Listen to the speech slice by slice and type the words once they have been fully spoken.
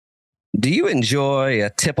Do you enjoy a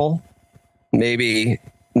tipple? Maybe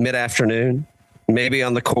mid-afternoon, maybe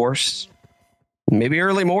on the course, maybe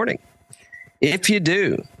early morning. If you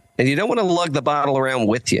do, and you don't want to lug the bottle around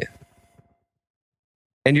with you,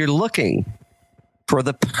 and you're looking for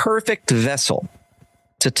the perfect vessel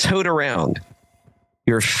to tote around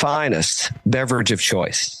your finest beverage of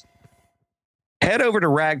choice, head over to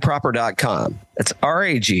ragproper.com. That's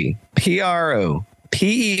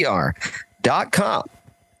RAGPROPER.com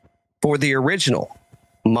for the original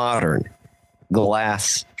modern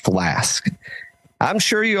glass flask. I'm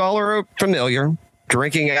sure you all are familiar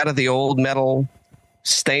drinking out of the old metal,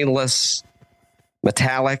 stainless,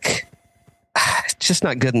 metallic. It's just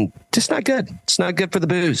not good. It's not good for the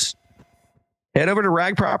booze. Head over to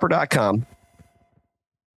ragproper.com.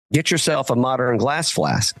 Get yourself a modern glass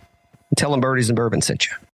flask and tell them Birdies and Bourbon sent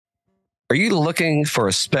you. Are you looking for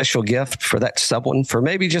a special gift for that someone for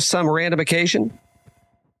maybe just some random occasion?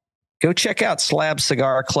 Go check out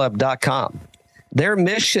slabcigarclub.com. Their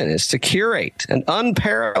mission is to curate an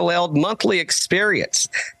unparalleled monthly experience,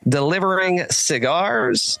 delivering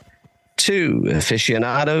cigars to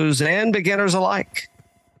aficionados and beginners alike.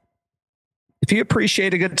 If you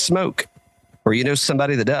appreciate a good smoke, or you know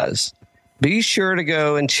somebody that does, be sure to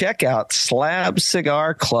go and check out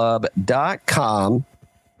slabcigarclub.com.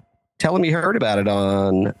 Tell them you heard about it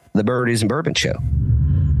on the Birdies and Bourbon Show.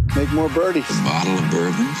 Make more birdies. A bottle of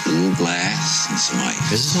bourbon, a little glass, and some ice.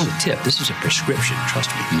 This is not a tip. This is a prescription. Trust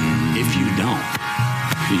me. If you don't,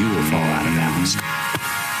 you will fall out of balance.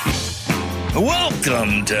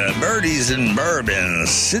 Welcome to Birdies and Bourbon.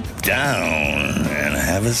 Sit down and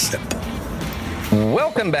have a sip.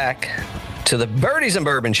 Welcome back to the Birdies and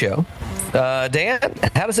Bourbon Show. Dan,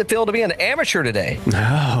 how does it feel to be an amateur today?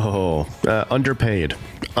 Underpaid.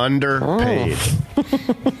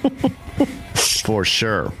 For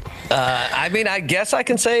sure. I mean, I guess I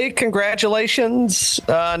can say congratulations,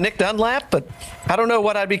 Nick Dunlap, but I don't know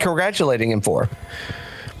what I'd be congratulating him for.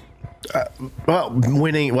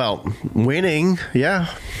 Winning, yeah.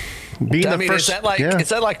 Is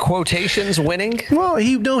that like quotations winning? Well,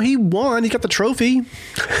 he won. He got the trophy.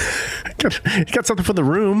 He got something for the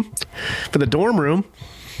room, for the dorm room.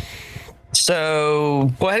 So,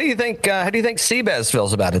 well, how do you think Seabass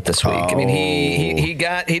feels about it this week? I mean, he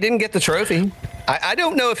didn't get the trophy. I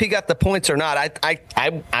don't know if he got the points or not.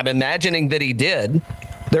 I'm imagining that he did.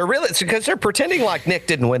 They're really, because they're pretending like Nick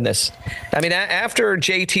didn't win this. I mean, after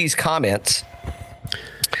JT's comments,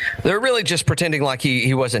 they're really just pretending like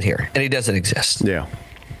he wasn't here and he doesn't exist. Yeah.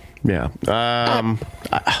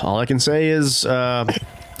 All I can say is, hey,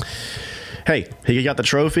 he got the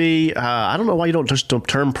trophy. I don't know why you don't just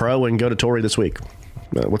turn pro and go to Torrey this week.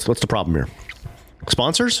 What's the problem here?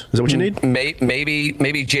 Sponsors? Is that what you need? Maybe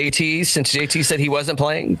JT, since JT said he wasn't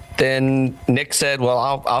playing, then Nick said, well,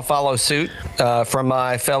 I'll follow suit from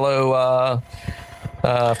my fellow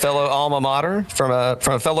alma mater, from a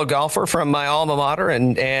fellow golfer from my alma mater,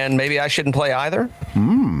 and maybe I shouldn't play either.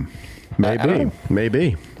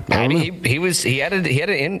 Maybe. I mean, he had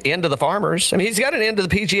an end to the Farmers. I mean, he's got an end to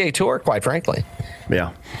the PGA Tour, quite frankly.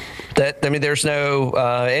 Yeah. There's no,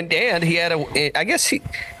 and he had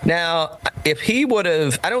if he would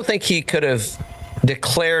have, I don't think he could have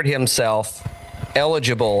declared himself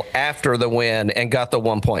eligible after the win and got the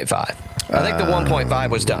 1.5. I think the 1.5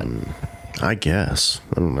 was done. I guess.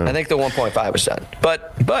 I don't know. I think the 1.5 was done.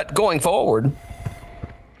 But going forward,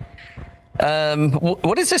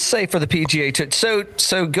 what does this say for the PGA Tour?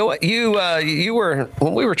 So go. You were,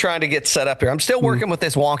 when we were trying to get set up here. I'm still working with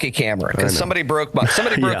this wonky camera because somebody broke my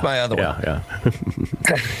other one. Yeah.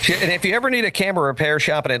 And if you ever need a camera repair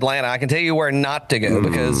shop in Atlanta, I can tell you where not to go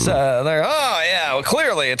because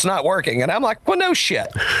clearly it's not working. And I'm like, well, no shit.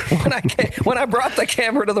 When I brought the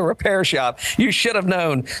camera to the repair shop, you should have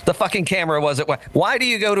known the fucking camera wasn't. Why do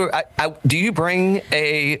you go to? Do you bring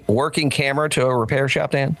a working camera to a repair shop,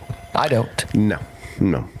 Dan? I don't. No.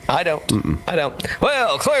 I don't. I don't.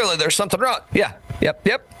 Well, clearly there's something wrong. Yeah. Yep.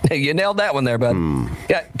 You nailed that one there, bud.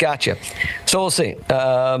 Yeah, gotcha. So we'll see.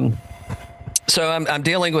 So I'm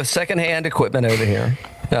dealing with secondhand equipment over here.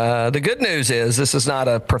 The good news is this is not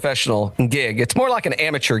a professional gig. It's more like an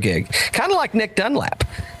amateur gig, kind of like Nick Dunlap.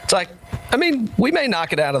 It's like, I mean, we may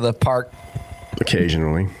knock it out of the park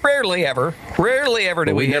occasionally. Rarely ever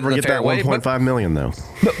do we never get that 1.5 million though.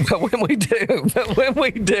 But when we do,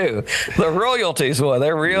 the royalties, boy,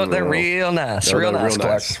 they're real nice. Real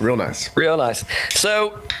nice.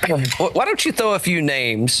 So why don't you throw a few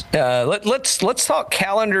names? Let's talk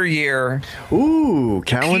calendar year. Ooh,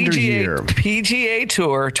 calendar year. PGA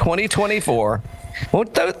Tour 2024. Well,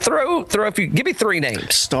 throw a few. Give me three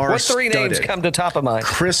names. What three names come to top of mind?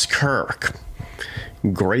 Chris Kirk,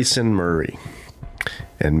 Grayson Murray,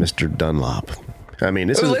 and Mr. Dunlap. I mean,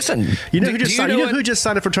 listen. You know who just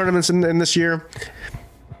signed up for tournaments in this year?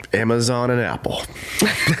 Amazon and Apple.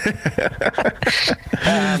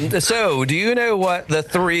 So, do you know what the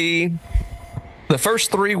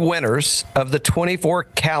first three winners of the 24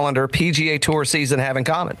 calendar PGA Tour season have in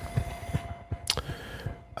common?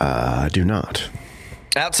 I do not.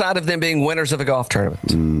 Outside of them being winners of a golf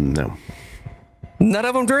tournament. No. None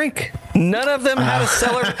of them drink. None of them had a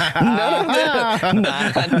none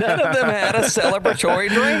of them had a celebratory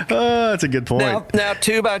drink. That's a good point. Now,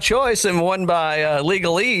 two by choice and one by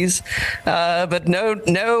legalese. But no.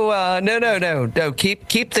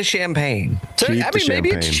 Keep the champagne. So,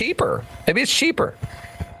 maybe it's cheaper. I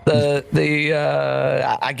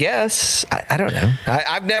guess I don't know.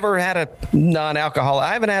 I've never had a non-alcoholic.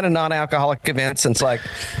 I haven't had a non-alcoholic event since I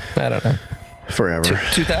don't know. Forever.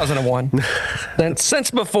 2001.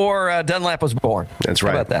 Since before Dunlap was born. That's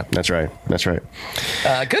right. How about that? That's right.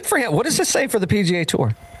 Good for him. What does this say for the PGA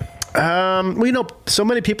Tour? So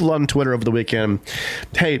many people on Twitter over the weekend.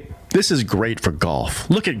 Hey, this is great for golf.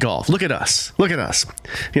 Look at golf. Look at us.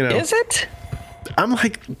 Is it? I'm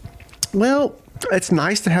like, well, it's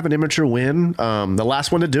nice to have an amateur win. The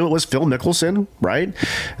last one to do it was Phil Mickelson, right?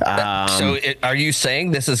 Are you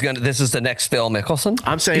saying this is the next Phil Mickelson?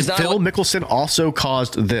 I'm saying Phil Mickelson also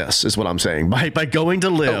caused this, is what I'm saying. By going to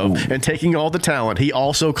live and taking all the talent, he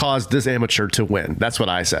also caused this amateur to win. That's what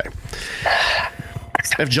I say.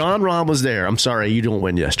 If John Rahm was there, I'm sorry, you don't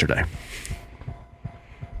win yesterday.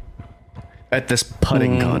 At this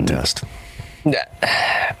putting contest.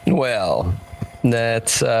 Well,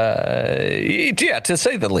 that's to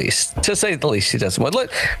say the least. He doesn't win.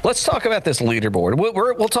 Let's talk about this leaderboard.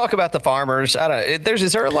 We'll talk about the Farmers.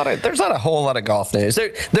 There's not a whole lot of golf news.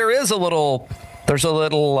 There's a little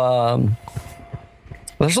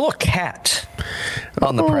cat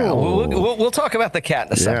on the prowl. We'll talk about the cat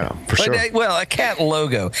in a second. Yeah, for sure. Well, a cat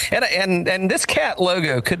logo, and this cat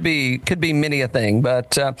logo could be many a thing.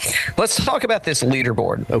 But let's talk about this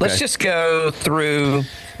leaderboard. Okay. Let's just go through.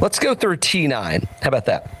 Let's go through T9. How about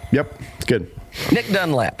that? Yep, good. Nick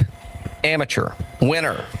Dunlap, amateur,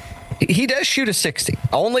 winner. He does shoot a 60.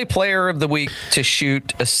 Only player of the week to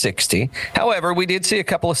shoot a 60. However, we did see a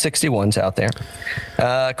couple of 61s out there.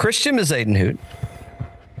 Christian Mazadenhout.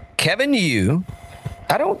 Kevin Yu.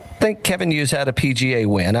 I don't think Kevin Yu's had a PGA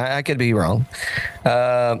win. I could be wrong.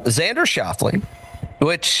 Xander Schauffele,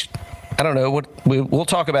 which I don't know. We'll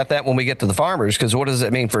talk about that when we get to the Farmers, because what does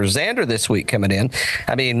it mean for Xander this week coming in?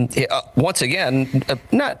 I mean, once again,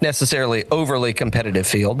 not necessarily overly competitive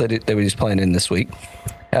field that he's playing in this week.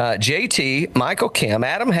 JT, Michael Kim,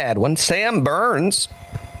 Adam Hadwin, Sam Burns.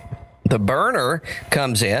 The burner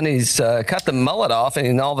comes in. He's cut the mullet off,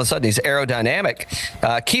 and all of a sudden he's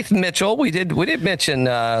aerodynamic. Keith Mitchell, we did mention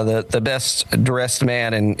the best dressed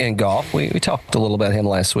man in golf. We talked a little about him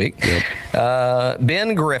last week. Yep.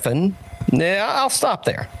 Ben Griffin. Yeah, I'll stop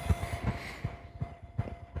there.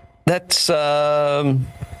 That's I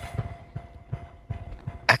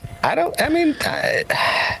don't.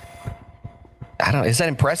 Is that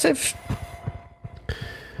impressive?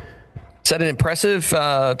 Is that an impressive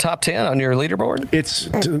top 10 on your leaderboard?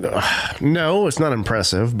 No, it's not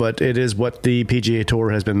impressive, but it is what the PGA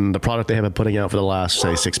Tour has been, the product they have been putting out for the last,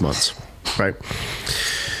 say, 6 months, right?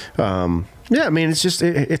 Yeah, I mean, it's just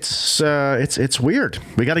it's weird.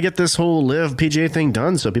 We got to get this whole live PGA thing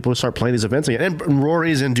done so people start playing these events again. And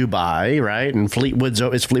Rory's in Dubai, right? And Fleetwood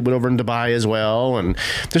over in Dubai as well. And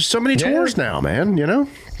there's so many tours now, man.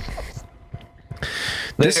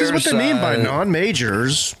 This is what they mean by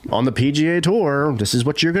non-majors on the PGA Tour. This is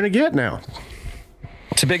what you're going to get now.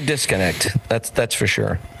 It's a big disconnect. That's for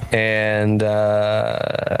sure. And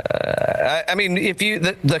I mean, if you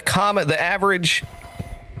the average,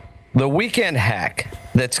 the weekend hack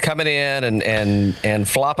that's coming in and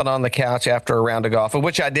flopping on the couch after a round of golf,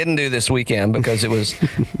 which I didn't do this weekend because it was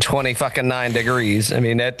 29 degrees. I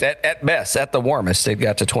mean, at best, at the warmest, it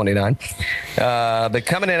got to 29. But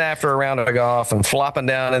coming in after a round of golf and flopping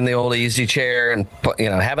down in the old easy chair and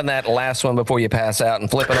having that last one before you pass out and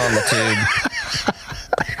flipping on the tube.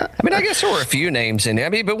 I mean, I guess there were a few names in there. I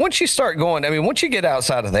mean, but once you start going, once you get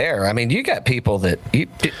outside of there, you got people that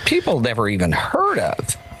people never even heard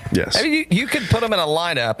of. Yes. I mean, you could put them in a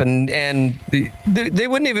lineup and they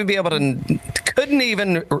wouldn't even be able to, couldn't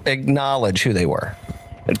even acknowledge who they were.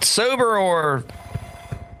 It's sober or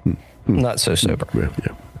not so sober.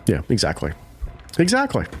 Yeah, exactly. So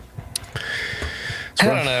I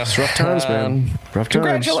don't know. It's rough times, man. Rough times.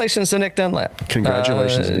 Congratulations to Nick Dunlap.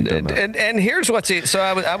 Congratulations to Nick Dunlap. And here's so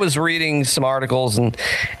I was reading some articles and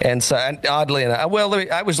so and oddly enough,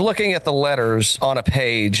 I was looking at the letters on a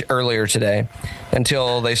page earlier today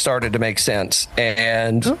until they started to make sense.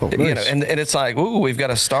 And nice. and it's like, ooh, we've got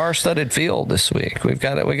a star-studded field this week. We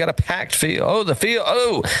got a packed field. Oh, the field.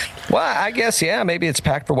 Oh, well, I guess maybe it's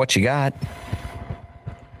packed for what you got.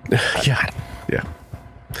 Yeah.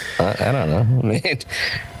 I don't know. I mean,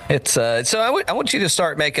 it's so I want you to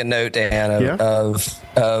start making note, Dan, of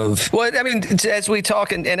well, I mean, as we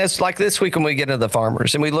talk and it's like this week when we get into the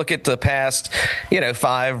farmers and we look at the past,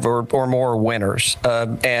 5 or more winners,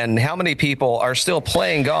 and how many people are still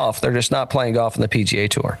playing golf. They're just not playing golf in the PGA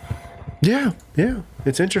Tour. Yeah,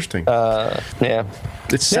 it's interesting.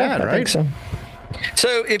 It's sad, I right? think so.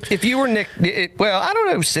 So if you were Nick, well, I don't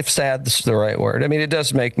know if sad is the right word. I mean, it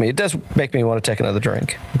does make me want to take another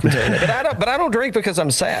drink. But I don't drink because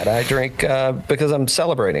I'm sad. I drink because I'm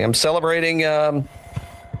celebrating. I'm celebrating an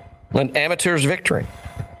amateur's victory.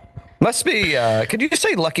 Must be. Could you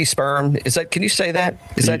say lucky sperm? Can you say that?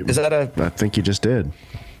 Is that a? I think you just did.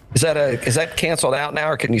 Is that canceled out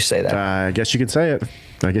now, or can you say that? I guess you can say it.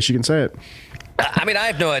 I mean, I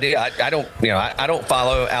have no idea. I don't. I don't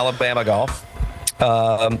follow Alabama golf.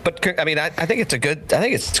 But I mean, I think it's I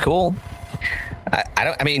think it's cool.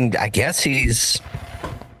 I guess he's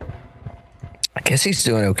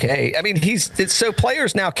doing okay. I mean, so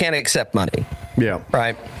players now can't accept money. Yeah.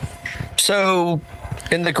 Right. So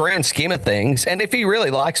in the grand scheme of things, and if he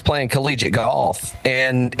really likes playing collegiate golf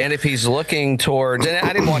and if he's looking towards, and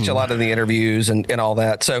I didn't watch a lot of the interviews and all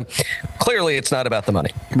that. So clearly it's not about the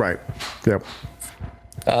money. Right. Yep.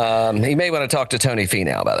 He may want to talk to Tony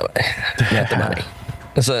Finau, by the way, not the money.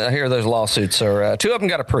 So I hear those lawsuits are 2 of them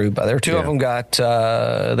got approved by there. 2 of them got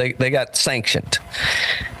they got sanctioned.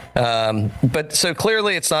 But so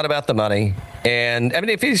clearly it's not about the money. And I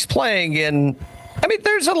mean, if he's playing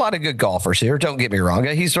there's a lot of good golfers here. Don't get me wrong.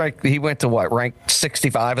 He went to ranked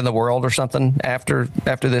 65 in the world or something after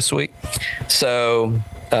this week. So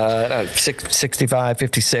 65,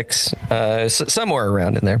 56, somewhere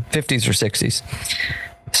around in there, 50s or 60s.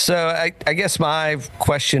 So I guess my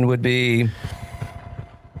question would be,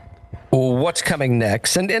 what's coming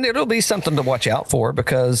next? And it'll be something to watch out for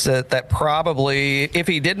because that probably, if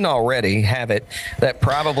he didn't already have it, that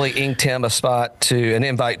probably inked him an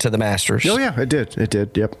invite to the Masters. Oh yeah, it did.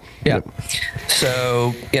 Yep. Yeah. Yep.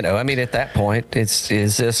 So, I mean, at that point, is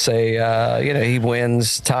this he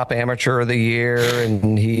wins top amateur of the year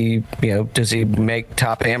and he, does he make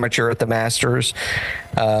top amateur at the Masters?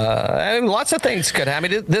 I mean, lots of things could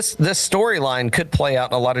happen. I mean, this storyline could play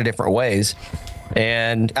out in a lot of different ways.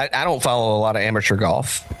 And I don't follow a lot of amateur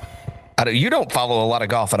golf. You don't follow a lot of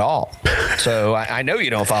golf at all. So I know you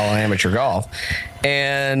don't follow amateur golf.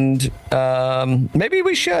 And maybe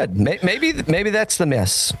we should. Maybe that's the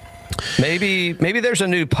miss. Maybe there's a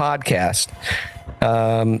new podcast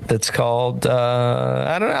that's called,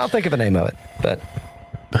 I don't know. I'll think of a name of it. But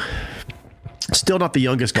still not the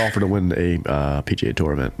youngest golfer to win a PGA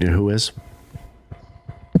Tour event. You know who is?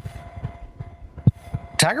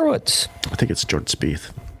 Tiger Woods. I think it's Jordan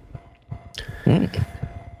Spieth. I mean,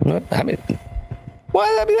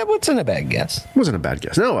 that wasn't a bad guess. It wasn't a bad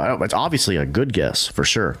guess. No, it's obviously a good guess for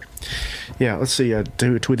sure. Yeah, let's see. I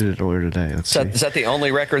tweeted it earlier today. Is that the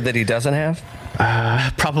only record that he doesn't have?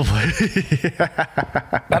 Probably.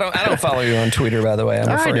 I don't follow you on Twitter, by the way. I'm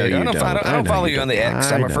afraid. I don't follow you on the X.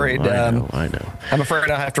 I'm afraid. I know. I'm afraid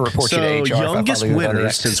I'll have to report you to HR. So, youngest winner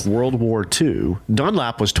since World War II.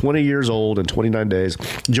 Dunlap was 20 years old in 29 days.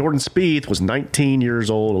 Jordan Spieth was 19 years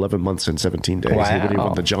old, 11 months and 17 days. Wow. He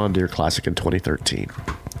won the John Deere Classic in 2013.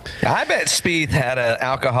 I bet Spieth had an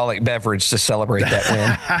alcoholic beverage to celebrate that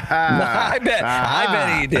win. I bet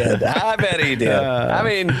he did. I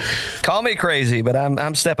mean, call me crazy, but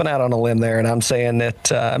I'm stepping out on a limb there, and I'm saying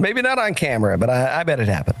that maybe not on camera, but I bet it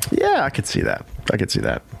happened. Yeah, I could see that.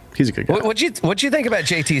 He's a good guy. What'd you think about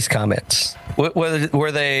JT's comments?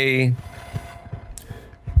 Were they?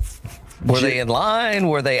 Were they in line?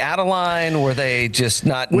 Were they out of line? Were they just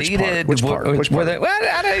not needed? Which part? Were they,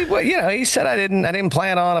 he said I didn't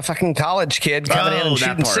plan on a fucking college kid coming in and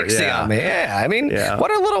shooting 60 on me. Yeah, I mean,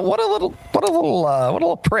 what a little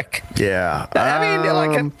prick. Yeah, I mean,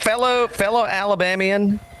 like a fellow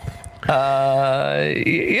Alabamian.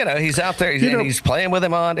 He's out there and he's playing with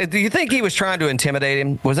him on. Do you think he was trying to intimidate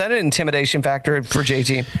him? Was that an intimidation factor for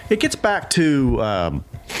JT? It gets back to.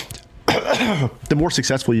 The more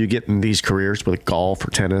successful you get in these careers with golf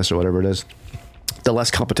or tennis or whatever it is, the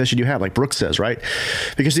less competition you have, like Brooks says, right?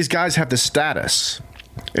 Because these guys have this status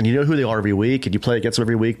and you know who they are every week, and you play against them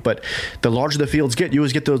every week. But the larger the fields get, you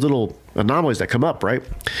always get those little anomalies that come up, right?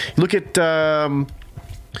 Look at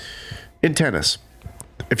in tennis.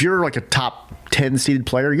 If you're like a top 10 seeded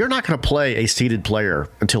player, you're not going to play a seeded player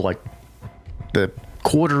until like the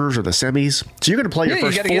quarters or the semis. So you're going to play your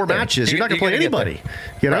first 4 matches. You're not going to play anybody,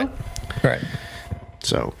 you know? Right.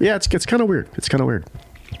 So, yeah, it's kind of weird. It's kind of weird.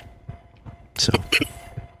 So.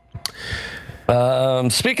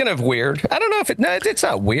 Speaking of weird, I don't know if it's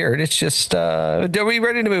not weird. It's just, are we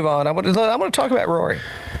ready to move on? I want to talk about Rory.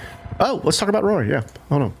 Oh, let's talk about Rory. Yeah.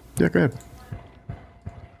 Hold on. Yeah, go ahead.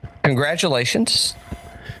 Congratulations.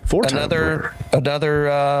 4-time.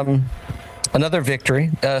 Another victory.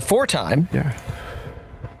 4-time. Yeah.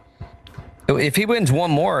 If he wins one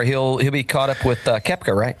more, he'll be caught up with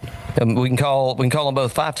Koepka, right? We can call them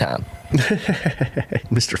both 5-time.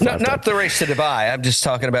 Mr. 5-time. Not the race to Dubai. I'm just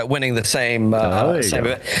talking about winning the same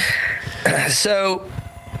event. So,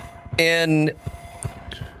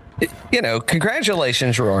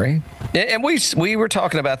 congratulations, Rory. And we were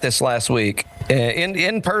talking about this last week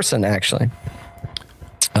in person, actually.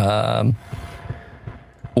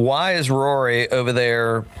 Why is Rory over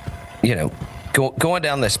there, going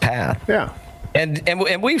down this path? Yeah.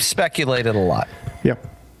 And we've speculated a lot. Yep.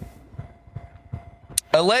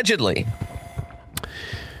 Allegedly.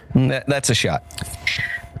 That's a shot.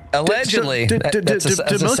 Allegedly. Do that's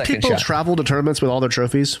a most second people shot. travel to tournaments with all their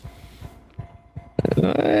trophies?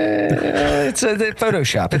 It's a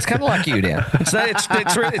Photoshop. It's kind of like you, Dan. It's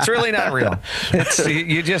really not real. It's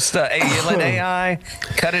you just you let AI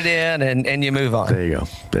cut it in and you move on. There you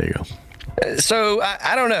go. So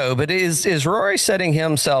I don't know, but is Rory setting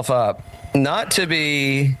himself up not to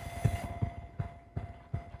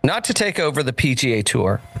take over the PGA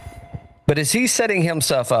Tour, but is he setting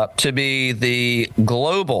himself up to be the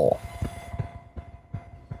global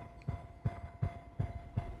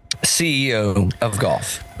CEO of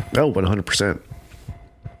golf? Oh, 100%.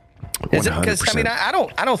 Because I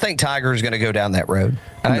don't think Tiger's going to go down that road.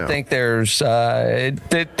 I think it's not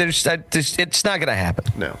going to happen.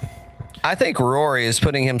 No. I think Rory is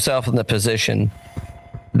putting himself in the position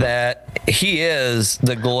that he is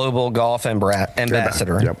the global golf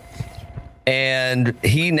ambassador. Yep. And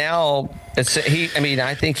I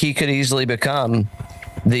think he could easily become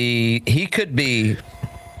he could be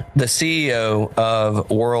the CEO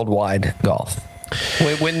of worldwide golf.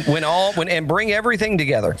 When bring everything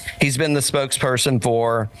together. He's been the spokesperson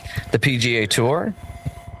for the PGA Tour.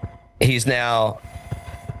 He's now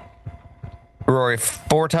Rory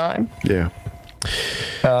 4-time. Yeah.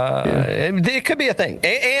 It could be a thing.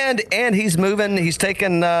 And he's moving. He's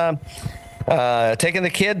taking the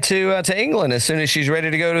kid to England as soon as she's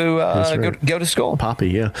ready to go to school. Poppy,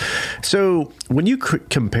 yeah. So when you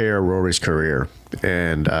compare Rory's career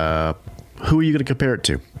and who are you going to compare it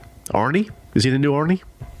to? Arnie? Is he the new Arnie?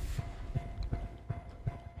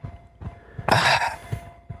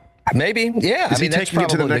 Maybe, yeah. Is he taking it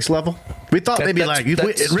to the next level? We thought maybe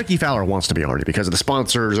Ricky Fowler wants to be Arnie because of the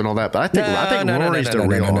sponsors and all that, but I think Rory's the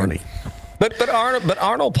real Arnie. But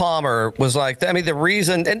Arnold Palmer was like, I mean, the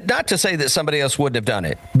reason, and not to say that somebody else wouldn't have done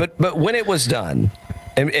it, but when it was done,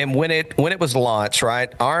 and when it was launched, right?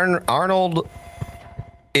 Arnold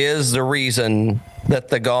is the reason that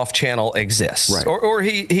the Golf Channel exists, right. or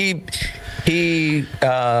he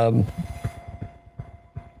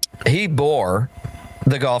bore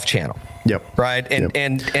the Golf Channel. Yep. Right.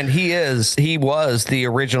 And he was the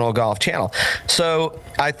original Golf Channel. So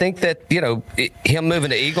I think that, him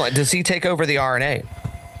moving to England, does he take over the RNA?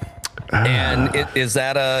 And is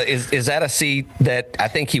that a seat that I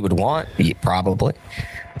think he would want? Probably.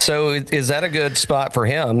 So is that a good spot for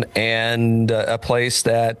him and a place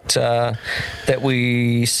that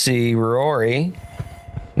we see Rory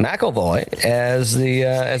McIlroy as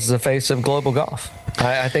the face of global golf?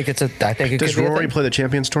 I think it does Rory play the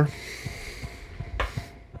Champions Tour?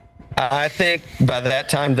 I think by that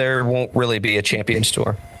time there won't really be a Champions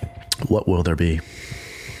Tour. What will there be?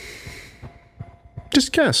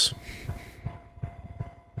 Just guess.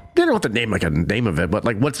 You don't have to name like a name of it, but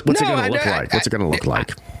like what's it going to look like? What's it going to look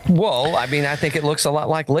like? Well, I mean, I think it looks a lot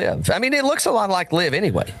like Live. I mean, it looks a lot like Live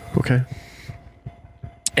anyway. Okay.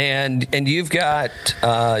 And you've got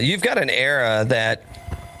an era that,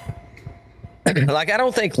 like, I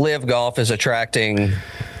don't think Live Golf is attracting.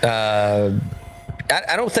 I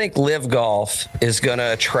don't think Live Golf is going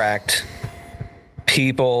to attract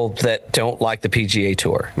people that don't like the PGA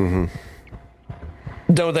Tour. Mm-hmm.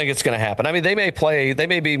 Don't think it's going to happen. I mean, they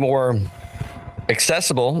may be more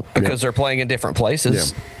accessible because they're playing in different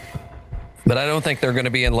places. But I don't think they're going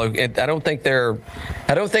to be I don't think they're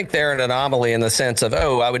an anomaly in the sense of,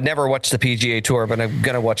 I would never watch the PGA Tour, but I'm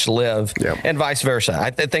going to watch Live, and vice versa. I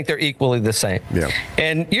think they're equally the same. Yeah.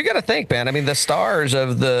 And you got to think, man. I mean, the stars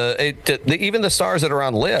of even the stars that are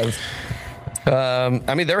on Live.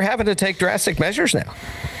 I mean, they're having to take drastic measures now.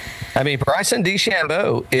 I mean, Bryson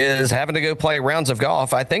DeChambeau is having to go play rounds of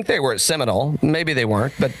golf. I think they were at Seminole. Maybe they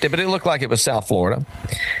weren't, but it looked like it was South Florida.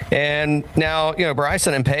 And now,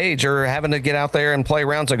 Bryson and Paige are having to get out there and play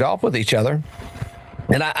rounds of golf with each other.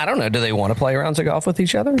 And I don't know. Do they want to play rounds of golf with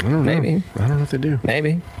each other? Maybe. I don't know if they do.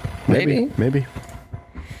 Maybe.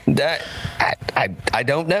 I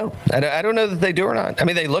don't know. I don't know that they do or not. I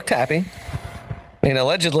mean, they looked happy. I mean,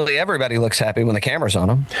 allegedly, everybody looks happy when the camera's on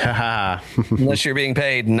them, unless you're being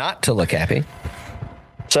paid not to look happy.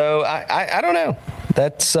 So I don't know.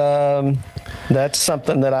 That's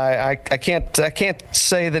something that I can't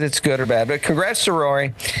say that it's good or bad. But congrats to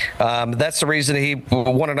Rory. That's the reason he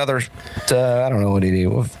won another. I don't know what he did.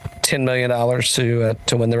 $10 million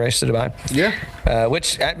to win the race to Dubai. Yeah.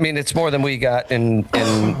 Which, I mean, it's more than we got in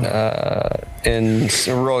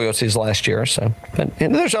royalties last year. So, but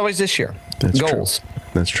there's always this year. That's goals. True.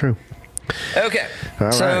 That's true. Okay.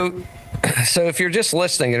 So if you're just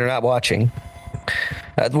listening and you're not watching,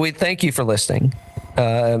 we thank you for listening.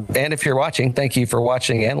 And if you're watching, thank you for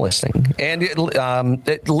watching and listening. And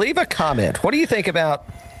leave a comment. What do you think about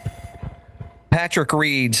Patrick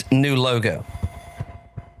Reed's new logo?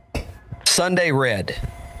 Sunday Red.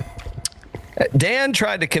 Dan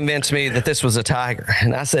tried to convince me that this was a tiger,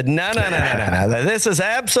 and I said, no. This is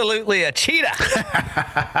absolutely a cheetah.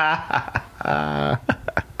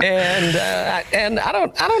 And I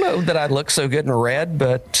don't know that I'd look so good in red,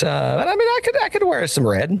 but I mean, I could wear some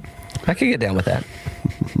red. I could get down with that.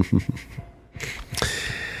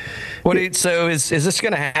 So is this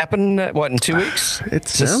going to happen? What, in 2 weeks? It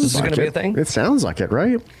sounds this like going to be a thing. It sounds like it,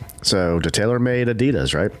 right? So to TaylorMade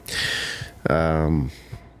Adidas, right?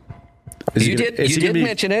 You did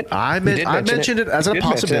mention it. I mentioned it as a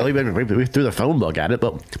possibility. We threw the phone book at it,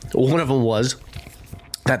 but one of them was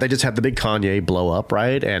that they just had the big Kanye blow up,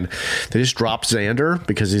 right? And they just dropped Xander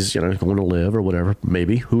because he's going to live or whatever.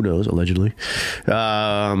 Maybe, who knows? Allegedly,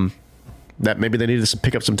 that maybe they needed to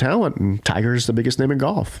pick up some talent, and Tiger's the biggest name in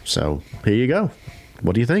golf. So here you go.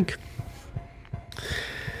 What do you think?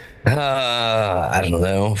 I don't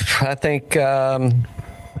know. I think.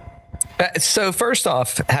 So first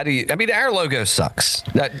off, our logo sucks.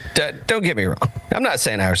 Don't get me wrong. I'm not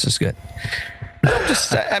saying ours is good.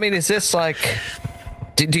 Is this like,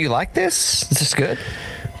 do you like this? Is this good?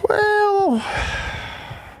 Well,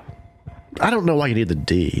 I don't know why you need the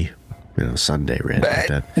D. Sunday Red like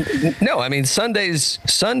that. No, I mean, Sunday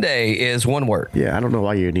is one word. Yeah, I don't know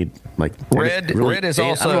why you need like red. Red is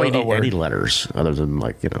also I don't know why you need word. any letters other than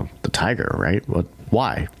the tiger, right?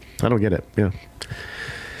 Why? I don't get it. Yeah.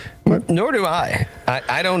 Nor do I.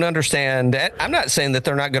 I don't understand. I'm not saying that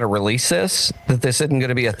they're not going to release this, that this isn't going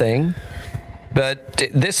to be a thing. But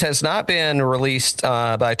this has not been released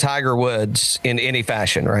by Tiger Woods in any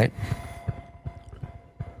fashion, right?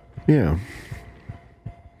 Yeah.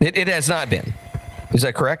 It has not been. Is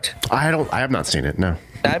that correct? I have not seen it. No.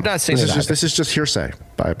 I've not seen it. This is just hearsay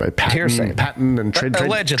by patent, hearsay. Patent and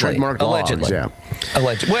trademark allegedly. logs. Yeah.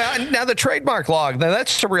 Allegedly. Well, now the trademark log,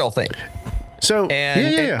 that's the real thing. So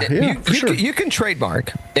for sure. You can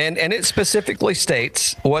trademark, and it specifically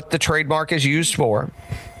states what the trademark is used for,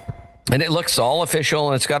 and it looks all official,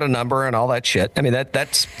 and it's got a number and all that shit. I mean,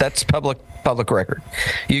 that's public record.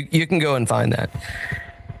 You can go and find that.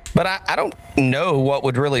 But I don't know what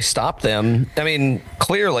would really stop them. I mean,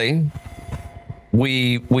 clearly,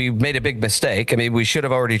 we made a big mistake. I mean, we should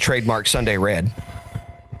have already trademarked Sunday Red.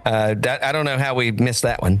 I don't know how we missed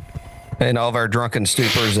that one. And all of our drunken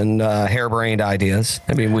stupors and harebrained ideas.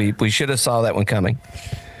 I mean, we should have saw that one coming.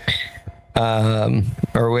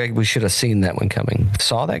 Or we should have seen that one coming.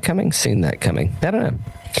 Saw that coming? Seen that coming? I don't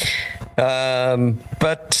know.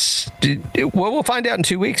 But we'll find out in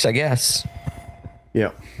 2 weeks, I guess.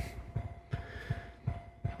 Yeah.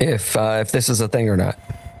 If this is a thing or not.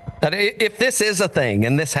 If this is a thing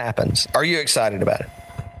and this happens, are you excited about it?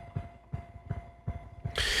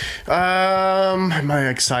 Am I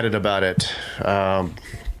excited about it?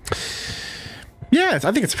 Yeah, I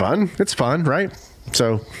think it's fun. It's fun, right?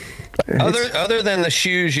 So, other than the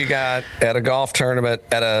shoes you got at a golf tournament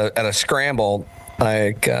at a scramble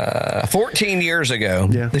like 14 years ago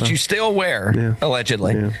that you still wear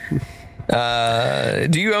allegedly. Yeah.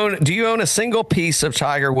 Do you own a single piece of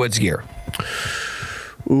Tiger Woods gear?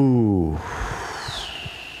 Ooh.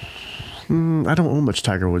 I don't own much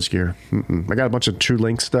Tiger Woods gear. I got a bunch of True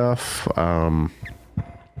Link stuff.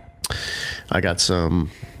 I got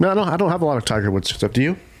some. No, I don't have a lot of Tiger Woods stuff. Do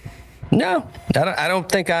you? No, I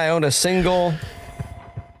don't think I own a single.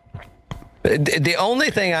 The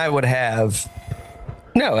only thing I would have.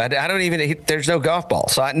 No, I don't even. There's no golf ball,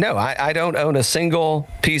 so I don't own a single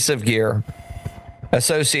piece of gear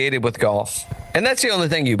associated with golf. And that's the only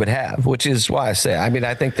thing you would have, which is why I say, I mean,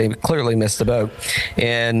 I think they clearly missed the boat,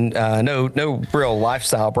 and no real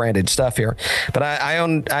lifestyle branded stuff here. But I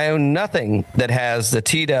own nothing that has the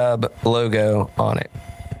T-Dub logo on it.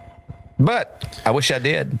 But I wish I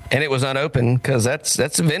did, and it was unopened because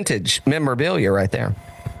that's vintage memorabilia right there.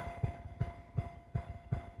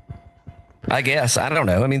 I guess. I don't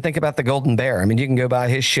know. I mean, think about the Golden Bear. I mean, you can go buy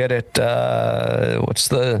his shit at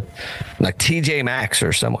TJ Maxx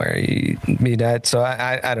or somewhere. So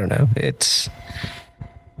I don't know.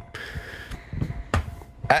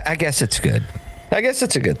 I guess it's good. I guess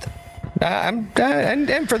it's a good thing.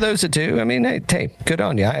 And for those that do, I mean, hey, good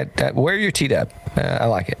on you. Wear your T-Dub. I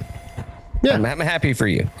like it. Yeah, I'm happy for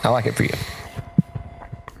you. I like it for you.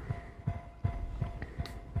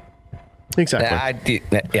 Exactly.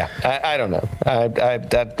 I don't know.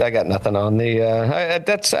 I got nothing on the.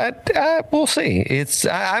 We'll see.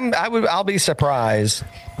 I'll be surprised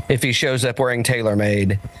if he shows up wearing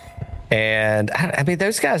TaylorMade, and I mean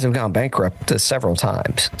those guys have gone bankrupt several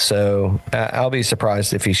times. So I'll be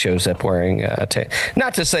surprised if he shows up wearing.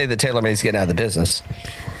 Not to say that TaylorMade's getting out of the business.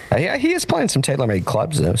 Yeah, he is playing some TaylorMade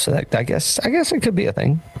clubs though, so I guess it could be a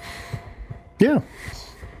thing. Yeah,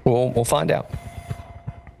 we'll find out.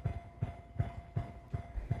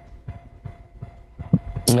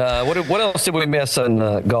 What else did we miss in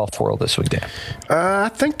the golf world this week, Dan? I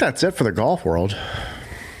think that's it for the golf world.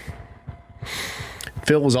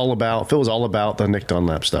 Phil was all about the Nick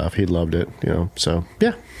Dunlap stuff. He loved it, So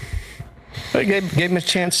yeah, I gave him a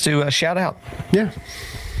chance to shout out. Yeah,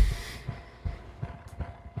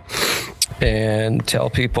 and tell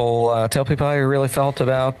people how you really felt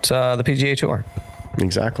about the PGA Tour.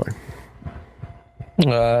 Exactly.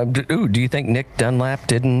 Do you think Nick Dunlap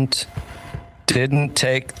didn't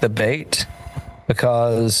take the bait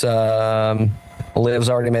because Liv's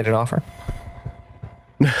already made an offer?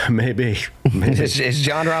 Maybe. Is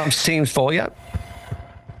John Rahm's team full yet?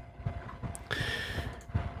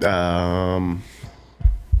 They're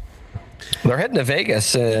heading to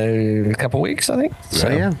Vegas in a couple weeks, I think. So.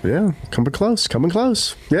 Yeah. Coming close.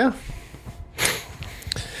 Yeah.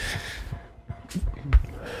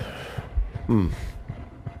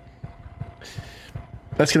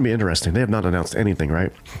 That's going to be interesting. They have not announced anything,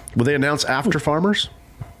 right? Will they announce after Farmers?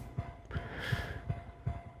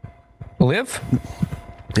 Live?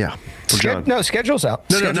 Yeah. No, schedule's out.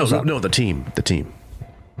 No, the team.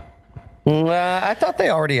 I thought they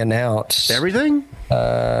already announced. Everything?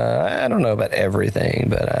 I don't know about everything,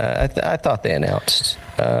 but I thought they announced.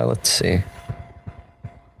 Let's see.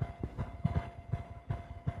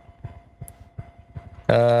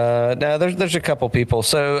 No, there's a couple people.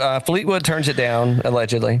 So Fleetwood turns it down,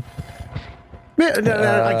 allegedly. Yeah,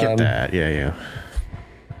 no, I get that. Yeah.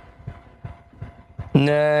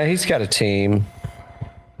 Nah, he's got a team.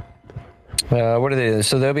 What are they?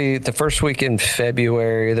 So they'll be the first week in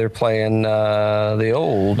February. They're playing the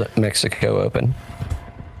old Mexico Open.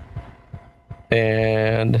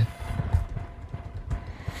 And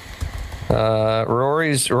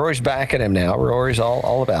Rory's backing him now. Rory's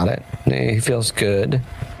all about it. He feels good.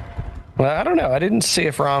 Well, I don't know. I didn't see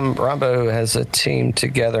if Rambo has a team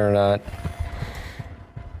together or not.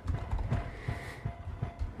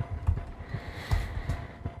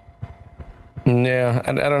 Yeah,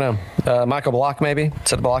 I don't know. Michael Block, maybe?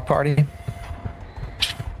 It's at a block party?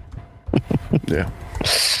 Yeah.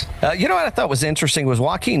 You know what I thought was interesting was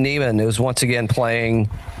Joaquin Niemann was once again playing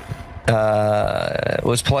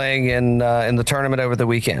in the tournament over the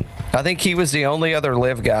weekend. I think he was the only other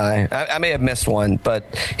live guy. I may have missed one,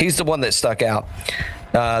 but he's the one that stuck out.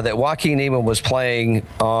 That Joaquin Niemann was playing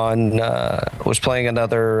another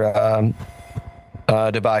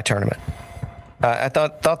Dubai tournament. I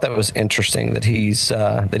thought that was interesting that he's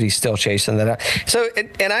still chasing that out. So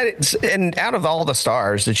and out of all the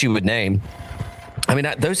stars that you would name, I mean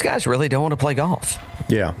those guys really don't want to play golf.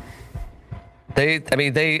 Yeah. They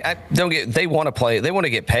want to play. They want to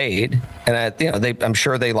get paid, and I'm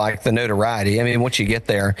sure they like the notoriety. I mean, once you get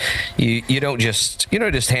there, you don't just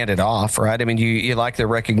hand it off, right? I mean, you like the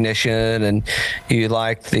recognition, and you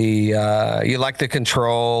like the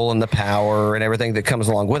control and the power and everything that comes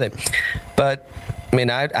along with it. But I mean,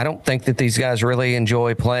 I don't think that these guys really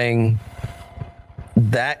enjoy playing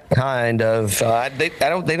that kind of. They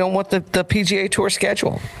don't want the PGA Tour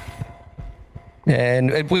schedule.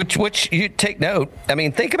 And which you take note. I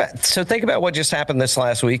mean, think about what just happened this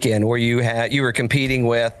last weekend, where you were competing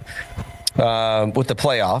with the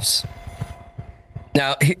playoffs.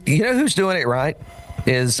 Now, you know who's doing it right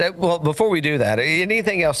is well. Before we do that,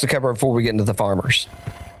 anything else to cover before we get into the Farmers?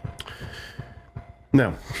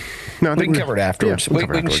 No, we can cover it afterwards. Yeah, we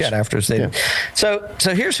can chat afterwards. Yeah. So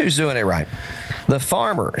here's who's doing it right: the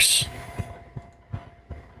Farmers.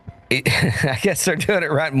 I guess they're doing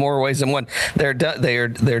it right in more ways than one. They're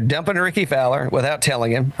dumping Ricky Fowler without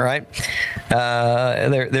telling him, right?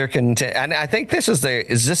 They're content. And I think this is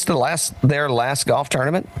their last golf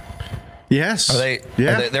tournament. Yes. Are they?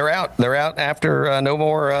 Yeah. They're out. They're out after no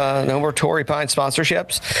more Torrey Pine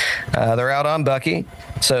sponsorships. They're out on Bucky.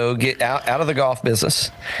 So get out of the golf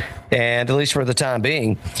business, and at least for the time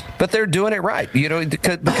being. But they're doing it right,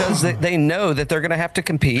 because they know that they're going to have to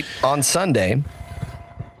compete on Sunday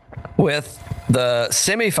with the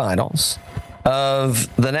semifinals of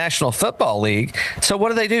the National Football League. So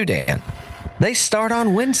what do, Dan? They start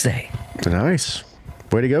on Wednesday. Nice.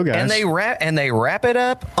 Way to go, guys. And they wrap it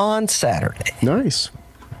up on Saturday. Nice.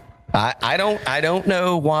 I don't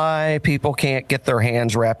know why people can't get their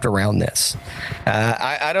hands wrapped around this.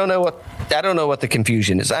 I don't know what the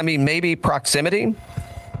confusion is. I mean, maybe proximity.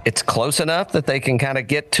 It's close enough that they can kind of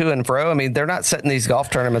get to and fro. I mean, they're not setting these golf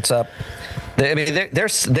tournaments up.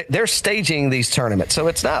 They're staging these tournaments, so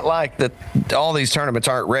it's not like that all these tournaments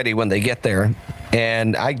aren't ready when they get there.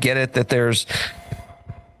 And I get it that there's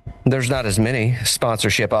not as many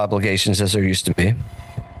sponsorship obligations as there used to be.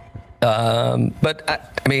 But I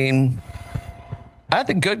mean, I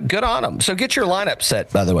think good on them. So get your lineup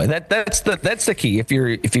set. By the way, that's the key. If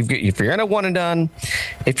you're in a one and done,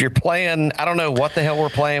 if you're playing, I don't know what the hell we're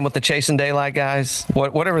playing with the Chasing Daylight guys,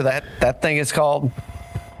 whatever that thing is called.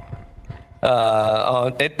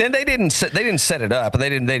 Then they didn't set it up.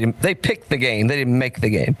 They picked the game. They didn't make the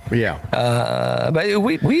game. Yeah. But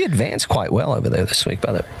we advanced quite well over there this week,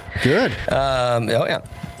 by the way. Good. Oh yeah.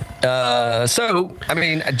 So I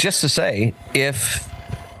mean, just to say, if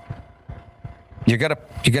you're gonna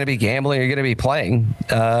be gambling, you're gonna be playing.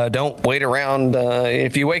 Don't wait around.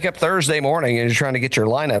 If you wake up Thursday morning and you're trying to get your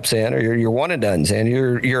lineups in, or your one and dones in,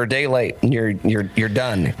 you're a day late and you're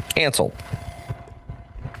done, canceled.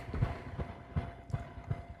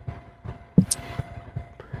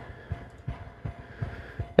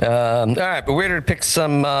 All right, but we're going to pick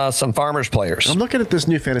some Farmers players. I'm looking at this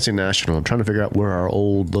new Fantasy National. I'm trying to figure out where our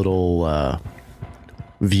old little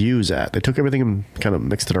views at. They took everything and kind of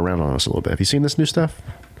mixed it around on us a little bit. Have you seen this new stuff?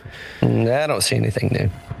 I don't see anything new.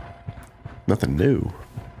 Nothing new.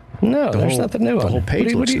 No, there's nothing new on it. The whole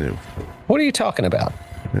page looks new. What are you talking about?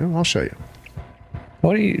 Yeah, I'll show you.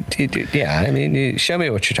 What do you do? Yeah, I mean, show me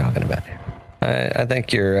what you're talking about. I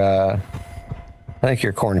think you're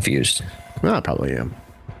confused. Well, I probably am.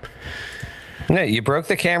 No, you broke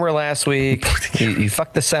the camera last week. You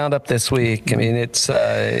fucked the sound up this week. I mean, it's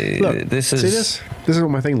Look, this is. See this? This is what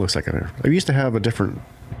my thing looks like in there. I used to have a different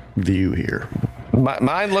view here.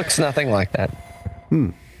 Mine looks nothing like that.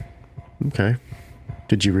 Okay.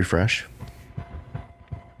 Did you refresh?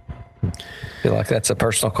 Feel like that's a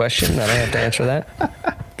personal question. I don't have to answer that.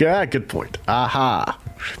 Yeah, good point. Aha.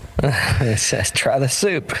 It says try the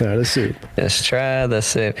soup. Try the soup. Just try the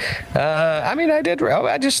soup. I mean, I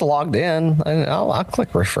just logged in. I'll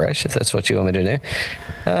click refresh if that's what you want me to do.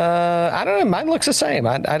 I don't know. Mine looks the same.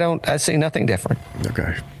 I see nothing different.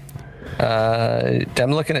 Okay.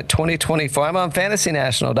 I'm looking at 2024. I'm on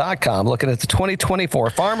FantasyNational.com looking at the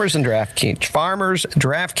 2024 Farmers DraftKings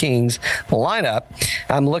lineup.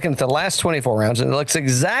 I'm looking at the last 24 rounds, and it looks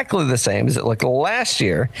exactly the same as it looked last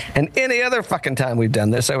year and any other fucking time we've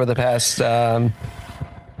done this over the past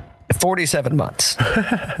 47 months.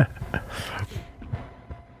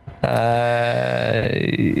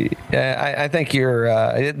 I think you're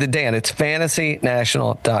Dan. It's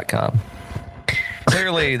FantasyNational.com.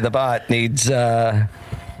 Clearly, the bot needs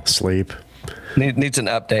sleep. Needs an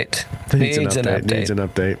update. Needs an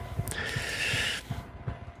update.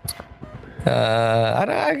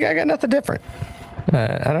 I got nothing different.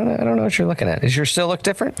 I don't know what you're looking at. Does yours still look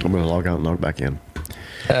different? I'm gonna log out and log back in.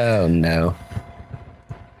 Oh no.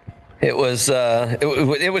 It was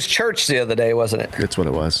church the other day, wasn't it? That's what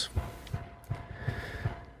it was.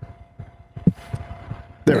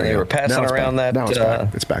 There we go. They were passing around that. Now it's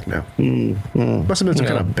back. It's back now. Must have been some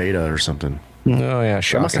kind of beta or something. Oh yeah,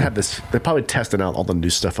 shocking. I must have had this. They're probably testing out all the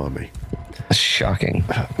new stuff on me. Shocking.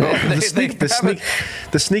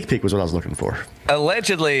 The sneak peek was what I was looking for.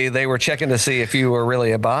 Allegedly, they were checking to see if you were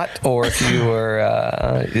really a bot or if you were.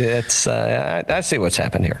 I see what's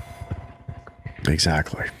happened here.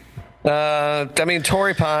 Exactly.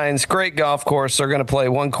 Torrey Pines, great golf course. They're going to play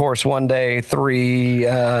one course one day, three.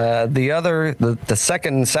 The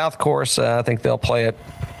second South course, I think they'll play it.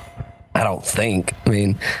 I don't think.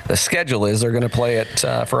 The schedule is they're going to play it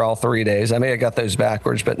for all 3 days. I may have got those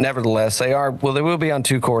backwards, but nevertheless, they will be on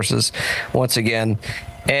two courses once again.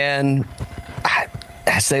 And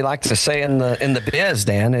as they like to say in the biz,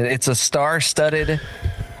 Dan, it's a star-studded,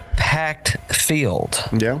 packed field.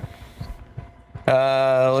 Yeah.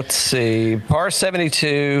 Let's see. Par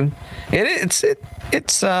 72.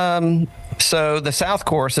 So the South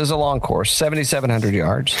course is a long course, 7,700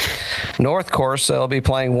 yards. North course, they'll be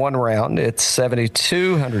playing one round. It's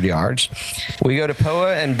 7,200 yards. We go to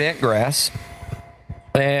POA and bent grass.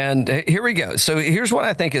 And here we go. So here's what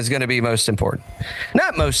I think is going to be most important.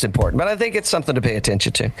 Not most important, but I think it's something to pay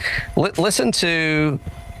attention to. Listen to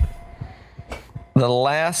the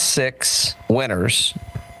last 6 winners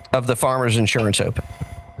of the Farmers Insurance Open.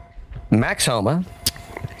 Max Homa,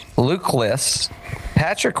 Luke List,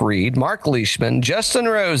 Patrick Reed, Mark Leishman, Justin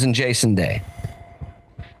Rose, and Jason Day.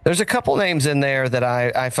 There's a couple names in there that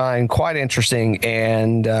I find quite interesting,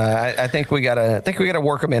 and I think we gotta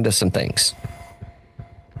work them into some things.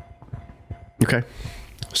 Okay,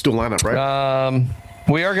 let's do a lineup, right?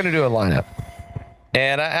 We are going to do a lineup,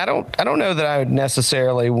 and I don't know that I would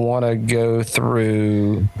necessarily want to go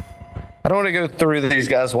through. I don't want to go through these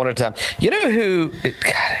guys one at a time. You know who?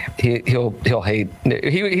 God, he'll hate.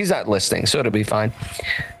 He's not listening, so it'll be fine.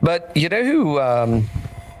 But you know who?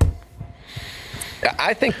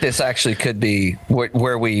 I think this actually could be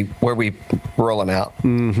where we roll him out.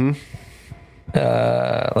 Mm-hmm.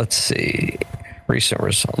 Let's see. Recent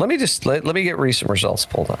results. Let me get recent results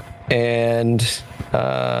pulled up. And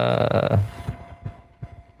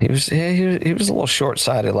he was a little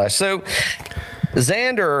short-sighted last. So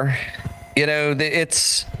Xander.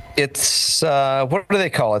 It's what do they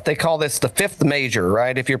call it? They call this the 5th major,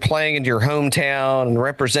 right? If you're playing in your hometown and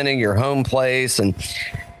representing your home place. And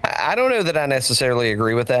I don't know that I necessarily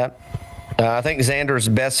agree with that. I think Xander's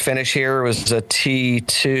best finish here was a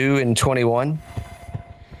T2 in 21.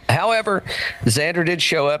 However, Xander did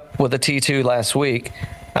show up with a T2 last week.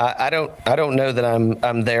 I don't know that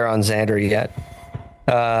I'm there on Xander yet.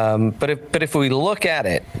 But if we look at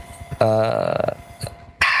it,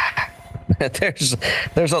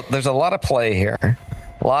 there's a lot of play here,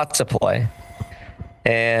 lots of play,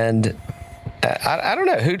 and I don't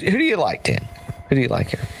know who do you like, Dan? Who do you like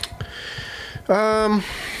here?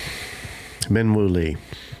 Min-Woo Lee.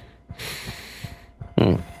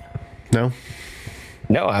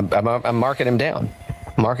 No, I'm marking him down.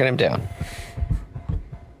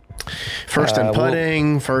 First in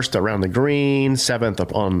putting, first around the green, 7th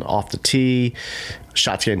up off the tee,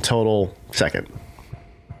 shots gained total, 2nd.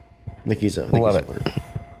 I think he's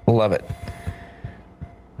Love it.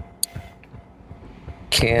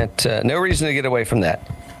 Can't. No reason to get away from that.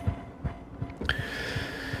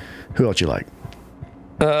 Who else you like?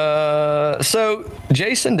 So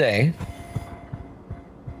Jason Day,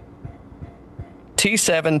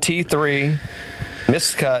 T7, T3,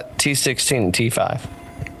 missed cut, T16, and T5.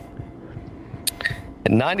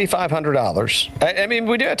 $9,500.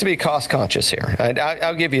 We do have to be cost conscious here.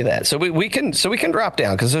 I'll give you that. So we can drop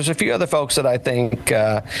down because there's a few other folks that I think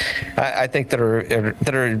that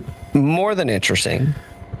are more than interesting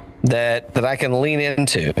that I can lean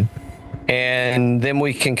into, and then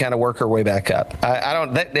we can kind of work our way back up.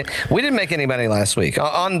 We didn't make any money last week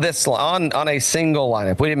on a single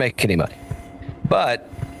lineup. We didn't make any money, but.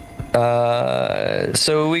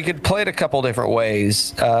 So we could play it a couple different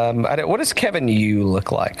ways. What does Kevin Yu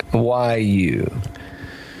look like? Why Yu?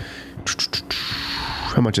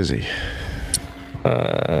 How much is he?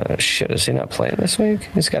 Is he not playing this week?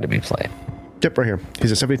 He's got to be playing. Yep, right here.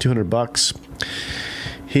 He's at $7,200.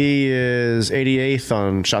 He is 88th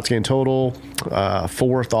on shots gained total,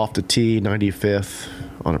 4th off the tee, 95th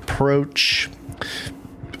on approach,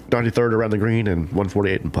 93rd around the green, and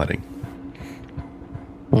 148 in putting.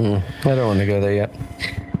 I don't want to go there yet.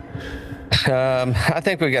 I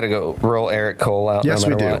think we got to go roll Eric Cole out. Yes,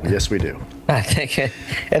 we do. What. Yes, we do. I think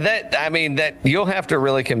that you'll have to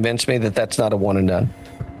really convince me that that's not a one and done.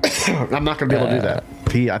 I'm not going to be able to do that.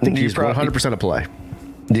 I think he's 100% a play.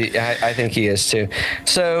 I think he is too.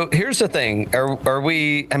 So here's the thing: are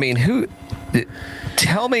we? Who?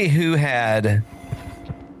 Tell me who had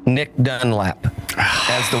Nick Dunlap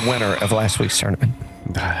as the winner of last week's tournament?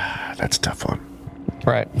 That's a tough one.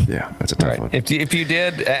 Right. Yeah, that's a tough one. If you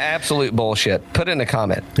did, absolute bullshit. Put in a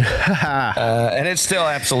comment. And it's still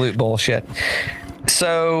absolute bullshit.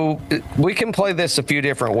 So we can play this a few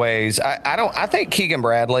different ways. I think Keegan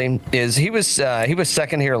Bradley he was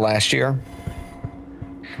second here last year.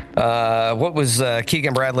 What was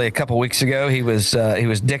Keegan Bradley a couple weeks ago? He was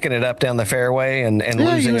dicking it up down the fairway and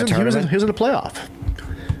losing a tournament. He was in a playoff.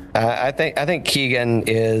 I think Keegan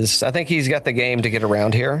is. I think he's got the game to get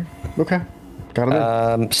around here. Okay,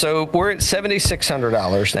 got him. So we're at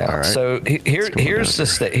 $7,600 now. Right. So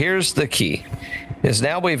here's the key. Is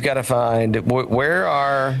now we've got to find where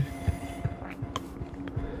are.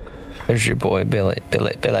 There's your boy Billy.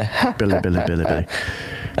 Billy.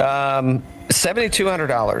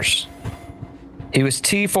 $7,200. He was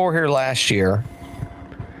T4 here last year.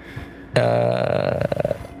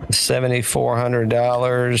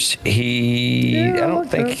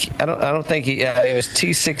 $7,400. I don't think he was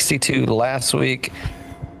T62 last week.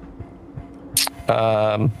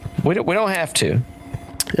 We don't have to.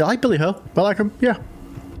 Yeah, I like Billy Ho. I like him. Yeah.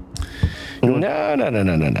 No.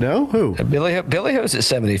 No? Who? Billy Ho's at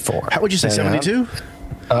 74. How would you say 72?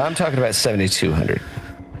 I'm talking about 7,200.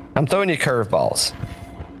 I'm throwing you curveballs.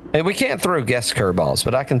 And we can't throw guest curveballs,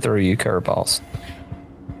 but I can throw you curveballs.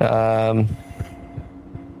 I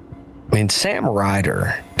mean, Sam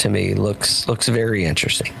Ryder to me looks very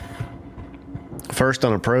interesting. First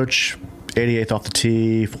on approach, 88th off the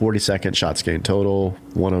tee, 42nd shots gained total,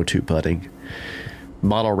 102 putting.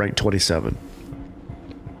 Model rank 27.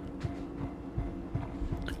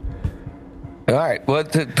 All right, well,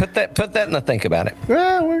 put that in the think about it.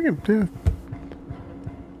 Yeah, we're good.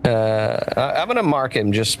 Yeah. I'm going to mark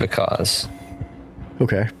him just because.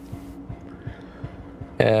 Okay.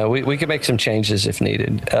 We can make some changes if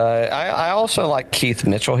needed. I also like Keith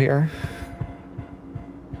Mitchell here.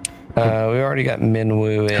 We already got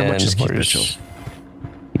Minwoo in. How much is Keith Mitchell?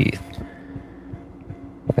 Keith.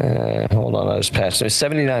 Hold on, I just passed him.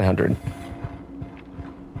 7,900.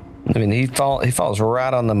 I mean, he falls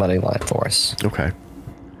right on the money line for us. Okay.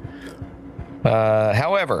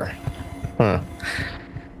 However,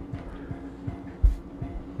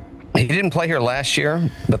 he didn't play here last year,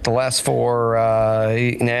 but the last four,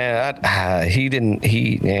 he didn't.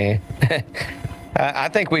 I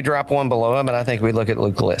think we drop one below him, and I think we look at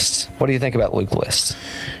Luke List. What do you think about Luke List?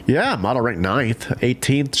 Yeah, model rank 9th,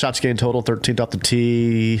 18th shots gained total, 13th off the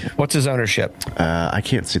tee. What's his ownership? I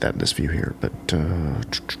can't see that in this view here, but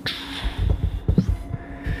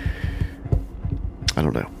I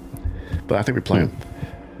don't know. But I think we play him.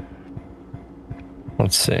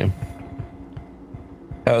 Let's see.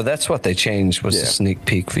 Oh, that's what they changed was the sneak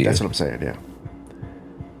peek view. That's what I'm saying, yeah.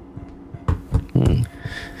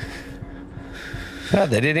 Oh,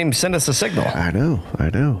 they didn't even send us a signal. I know.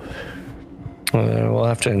 We'll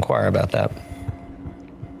have to inquire about that.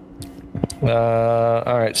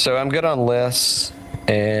 All right, so I'm good on lists.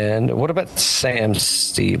 And what about Sam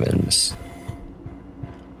Stevens?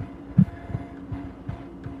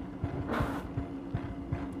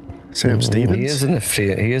 Sam Stevens? He is in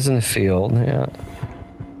the field, yeah.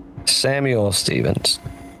 Samuel Stevens.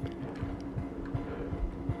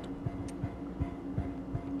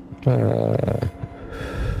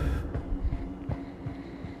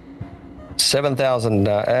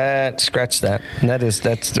 $7,000. Scratch that.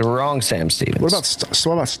 That's the wrong Sam Stevens. What about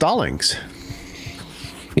Stallings?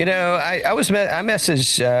 You know, I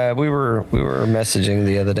messaged. We were messaging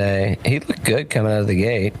the other day. He looked good coming out of the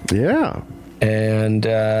gate. Yeah. And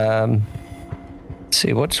let's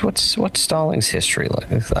see what's Stallings' history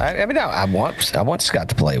like. I mean, I want Scott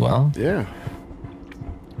to play well. Yeah.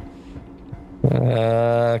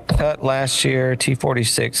 Cut last year,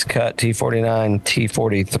 T46, cut T49,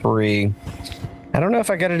 T43. I don't know if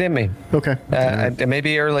I got it in me. Okay.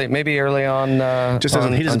 Maybe early on. He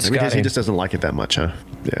just doesn't like it that much, huh?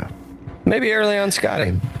 Yeah. Maybe early on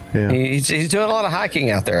Scotty. Yeah. He's doing a lot of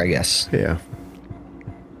hiking out there, I guess. Yeah.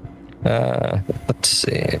 Let's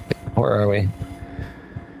see. Where are we?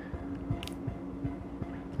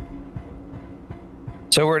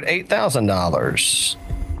 So we're at $8,000.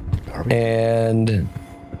 Are we? And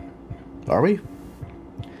are we?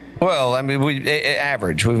 Well, I mean, we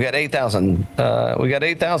average. We've got 8,000. We got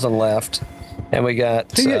 8,000 left, and we got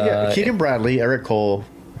Keegan Bradley, Eric Cole.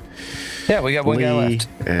 Yeah, we got one guy left.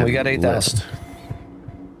 We got 8,000.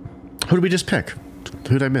 Who did we just pick?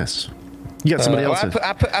 Who did I miss? You got somebody else.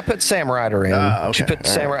 I put Sam Ryder in. Okay. You put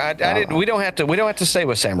Sam Ryder. I didn't. We don't have to stay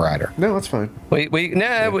with Sam Ryder. No, that's fine. We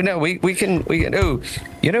can. Ooh,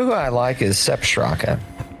 you know who I like is Sepp Straka.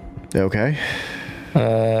 Okay.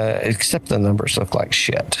 Except the numbers look like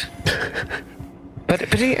shit.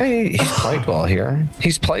 but he's played well here.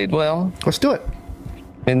 He's played well. Let's do it.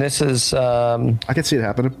 And this is. I can see it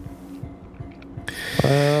happening.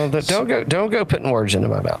 Don't go putting words into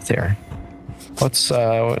my mouth here. Let's see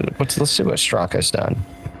what Straka's done.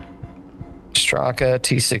 Straka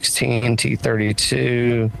T16,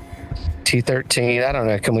 T32. T13. I don't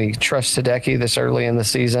know. Can we trust Hideki this early in the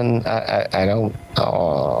season? I don't.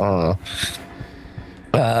 Oh, I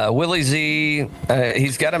don't know. Willie Z.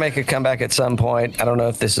 He's got to make a comeback at some point. I don't know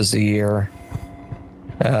if this is the year.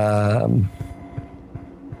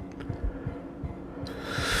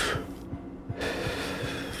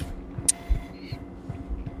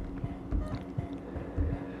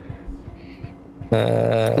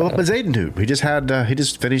 Well, but Zayden who? He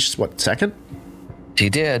just finished what, second? He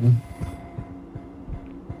did. You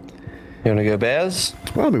want to go Bez?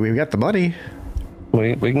 Well, I mean, we've got the money.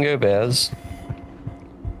 We can go Bez.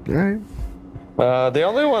 All right. The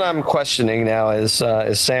only one I'm questioning now is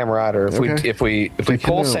Sam Ryder. If we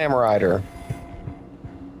pull Sam Ryder,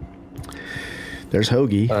 there's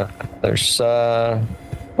Hoagie. There's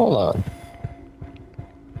hold on.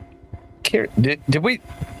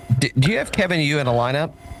 Do you have Kevin Yu in the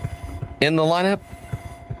lineup?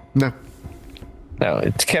 No. No,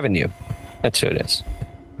 it's Kevin Yu. That's who it is.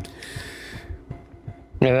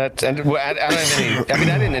 Yeah, I don't have any. I mean,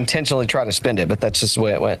 I didn't intentionally try to spend it, but that's just the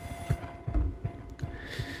way it went.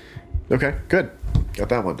 Okay, good. Got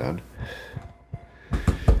that one done.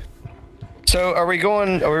 So, are we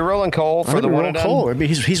rolling Cole for the one and done? Cole. I mean,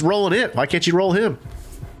 he's rolling it. Why can't you roll him?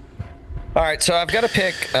 All right, so I've got to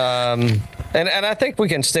pick, and I think we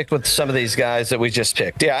can stick with some of these guys that we just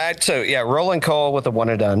picked. Rolling Cole with the one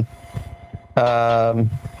and done.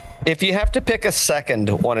 If you have to pick a second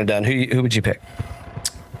one and done, who would you pick?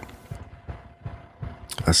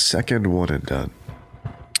 A second one and done.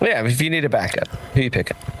 Yeah, if you need a backup, who you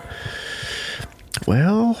picking?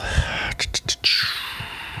 Well,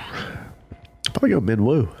 probably go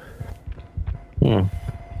Minwoo.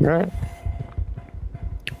 Right.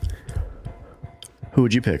 Who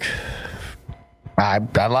would you pick? I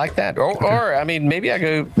like that. Or I mean, maybe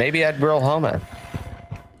I'd roll Homa.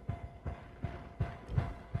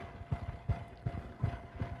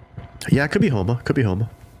 Yeah, it could be Homa.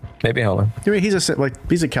 Maybe Homa. I mean,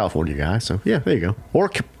 he's a California guy, so yeah, there you go.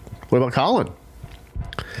 Or what about Colin?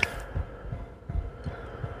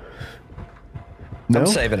 No? I'm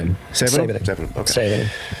saving him. Saving him? Okay. Saving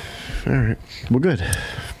him. All right. Well, good.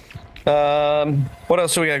 What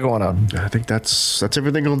else do we got going on? I think that's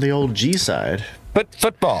everything on the old G side. But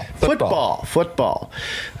football.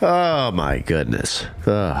 Oh my goodness.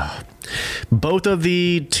 Both of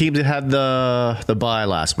the teams that had the bye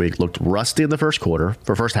last week looked rusty in the first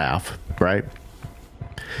half, right?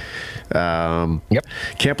 Yep.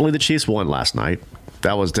 Can't believe the Chiefs won last night.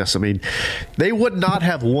 That was just, I mean, they would not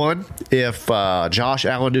have won if Josh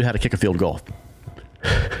Allen knew how to kick a field goal.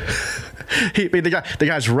 The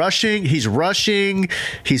guy's rushing. He's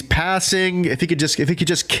passing. If he could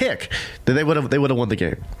just kick, then they would have won the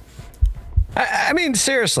game. I mean,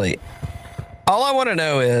 seriously, all I want to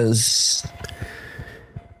know is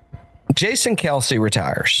Jason Kelce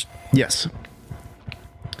retires. Yes.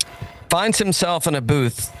 Finds himself in a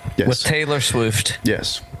booth with Taylor Swift.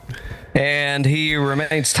 Yes. And he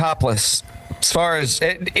remains topless. As far as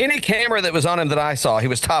any camera that was on him that I saw, he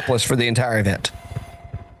was topless for the entire event.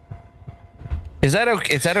 Is that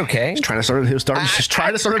okay? He was trying to start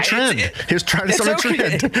a trend.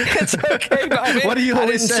 It's okay, Bobby. What do you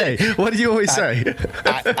always say?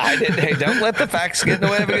 I didn't. Hey, don't let the facts get in the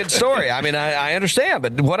way of a good story. I mean, I understand,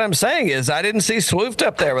 but what I'm saying is, I didn't see Swift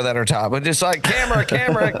up there without her top. But just like camera,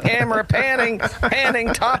 panning,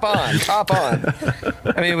 top on.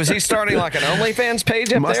 I mean, was he starting like an OnlyFans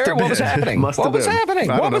page up there? What was happening? What was happening?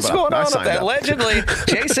 What was going on up there? Allegedly,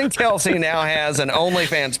 Jason Kelce now has an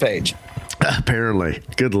OnlyFans page. Apparently.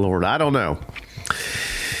 Good Lord. I don't know.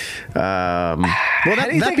 Well,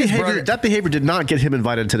 that behavior did not get him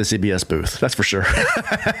invited to the CBS booth. That's for sure.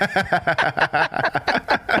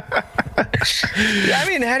 I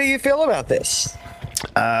mean, how do you feel about this?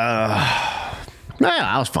 I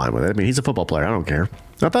was fine with it. I mean, he's a football player. I don't care.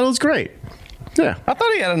 I thought it was great. Yeah. I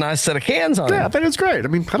thought he had a nice set of cans on him. Yeah, I thought it was great. I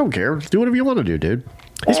mean, I don't care. Do whatever you want to do, dude.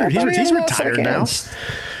 He's retired now.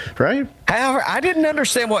 Right? However, I didn't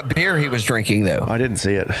understand what beer he was drinking, though. I didn't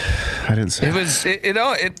see it.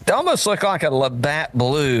 It almost looked like a Labatt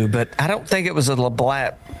Blue, but I don't think it was a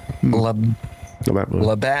Labatt Blue.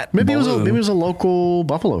 Maybe it was a local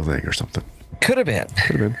Buffalo thing or something. Could have been.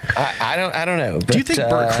 I don't know. But, do you think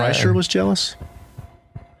Bert Kreischer was jealous?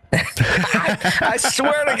 I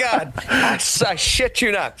swear to God, I shit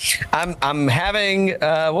you not. I'm having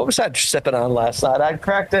what was I sipping on last night? I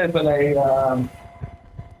cracked open a.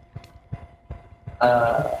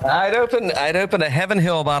 I'd open a Heaven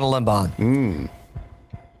Hill bottle of Limbon.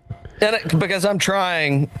 Because I'm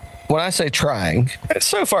trying. When I say trying,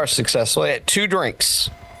 so far successfully at 2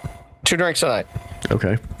 drinks a night.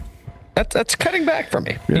 Okay. That's cutting back for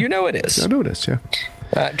me. Yeah. You know it is. I know it is. Yeah.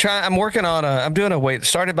 I'm working on I'm doing a weight.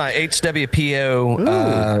 Started my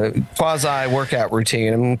HWPO quasi workout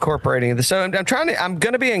routine. I'm incorporating this. So I'm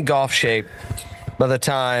going to be in golf shape by the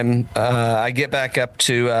time I get back up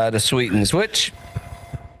to Sweetens, which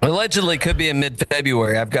allegedly could be in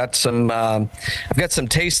mid-February. I've got some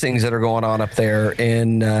tastings that are going on up there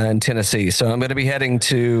in Tennessee. So I'm going to be heading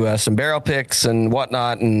to some barrel picks and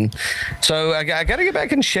whatnot. And so I got to get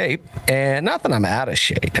back in shape. And not that I'm out of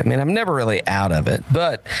shape. I mean, I'm never really out of it.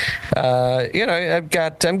 But I'm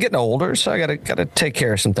getting older, so I got to take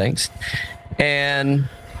care of some things. And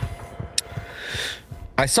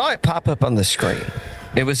I saw it pop up on the screen.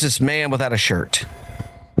 It was this man without a shirt.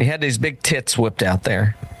 He had these big tits whipped out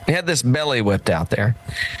there. He had this belly whipped out there.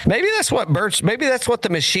 Maybe that's what the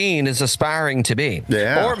machine is aspiring to be.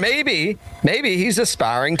 Yeah. Or maybe he's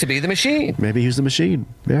aspiring to be the machine. Maybe he's the machine.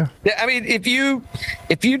 Yeah. Yeah. I mean, if you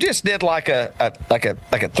just did like a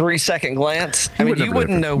 3-second glance, you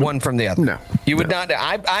wouldn't know one from the other. No. You would not.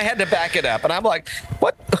 I had to back it up, and I'm like,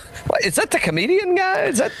 what is that? The comedian guy?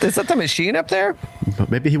 Is that the machine up there?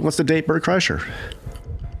 Maybe he wants to date Bert Kreischer.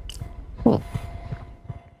 Well,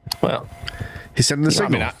 he's sending the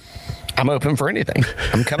signal. I mean, I'm open for anything.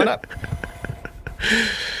 I'm coming up.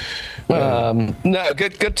 No,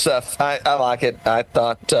 good stuff. I like it. I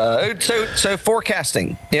thought so.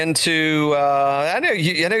 Forecasting into. I know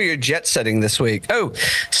you're jet setting this week. Oh,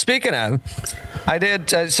 speaking of, I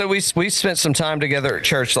did. So we spent some time together at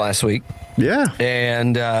church last week. Yeah.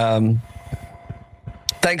 And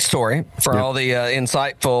thanks, Torrey, for all the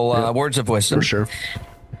insightful words of wisdom. For sure.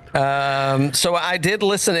 So I did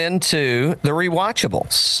listen into the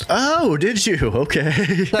rewatchables. Oh, did you?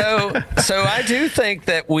 Okay. So I do think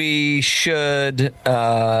that we should.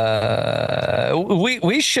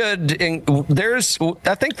 We should.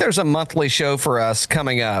 I think there's a monthly show for us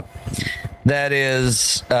coming up. That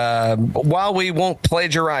is, while we won't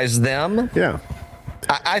plagiarize them. Yeah.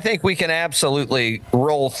 I think we can absolutely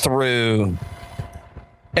roll through.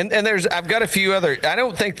 And I've got a few other. I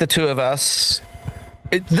don't think the two of us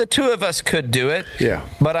could do it. Yeah.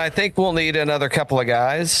 But I think we'll need another couple of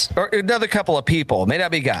guys or another couple of people. May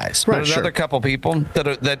not be guys, right, but another couple of people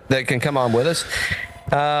that can come on with us.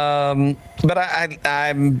 But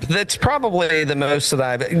I'm that's probably the most that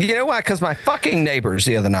I've. You know why? Because my fucking neighbors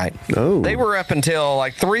the other night. Oh. They were up until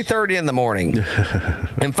like 3:30 in the morning,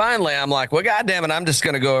 and finally I'm like, well, goddamn it, I'm just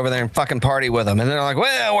gonna go over there and fucking party with them. And they're like,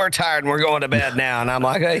 well, we're tired and we're going to bed now. And I'm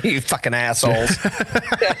like, hey, you fucking assholes.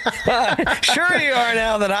 Sure you are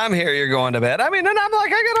now that I'm here. You're going to bed. I mean, and I'm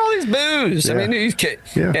like, I got all these booze. Yeah. I mean,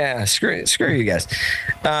 screw you guys.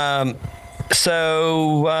 I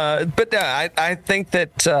think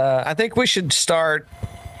that I think we should start.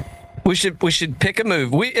 We should pick a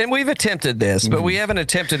move. We've attempted this, but we haven't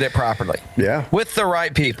attempted it properly. Yeah, with the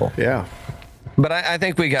right people. Yeah, but I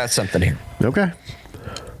think we got something here. Okay.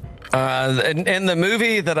 And the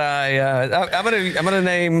movie that I'm gonna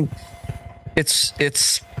name. It's.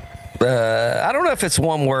 I don't know if it's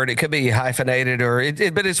one word. It could be hyphenated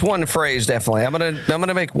but it's one phrase definitely. I'm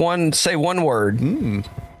gonna say one word.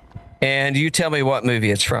 And you tell me what movie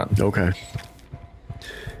it's from. Okay.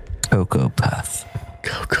 Cocoa Puff.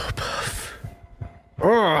 Cocoa Puff.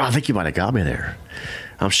 Oh, I think you might have got me there.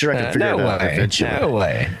 I'm sure I can figure it out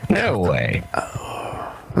eventually. No way.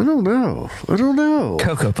 Oh, I don't know.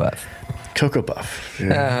 Cocoa Puff. Cocoa Puff.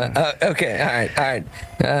 Yeah. Okay. All right.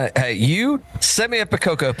 Hey, you set me up a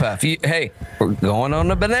Cocoa Puff. Hey, we're going on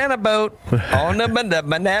the banana boat. The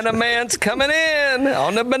banana man's coming in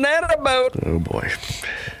on the banana boat. Oh boy.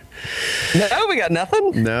 No, we got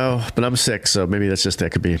nothing. No, but I'm sick, so maybe that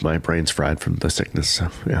could be my brain's fried from the sickness.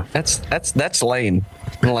 So yeah, that's lame.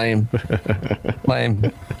 Lame.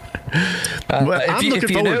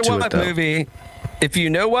 If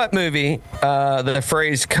you know what movie, the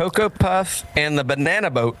phrase Cocoa Puff and the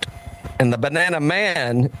banana boat and the banana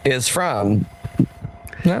man is from,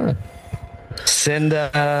 send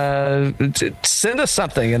us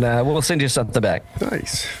something and we'll send you something back.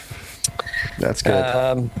 Nice. That's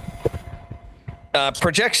good.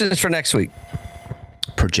 Projections for next week.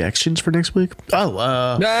 Projections for next week? Oh,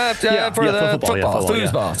 foosball.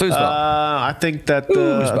 I think that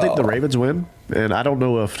I think the Ravens win, and I don't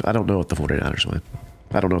know if the 49ers win.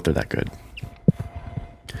 I don't know if they're that good.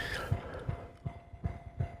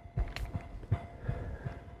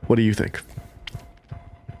 What do you think?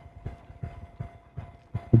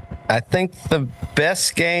 I think the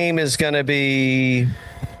best game is going to be.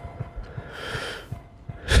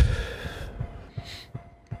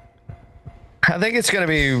 I think it's going to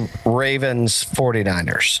be Ravens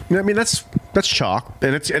 49ers. I mean that's chalk,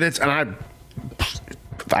 and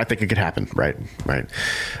I think it could happen. Right.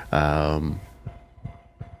 I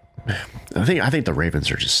think the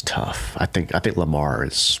Ravens are just tough. I think Lamar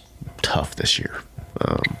is tough this year.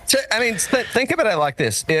 So, I mean, think about it like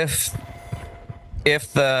this: if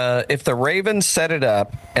the Ravens set it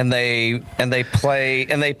up and they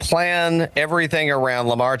plan everything around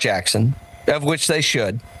Lamar Jackson, of which they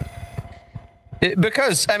should,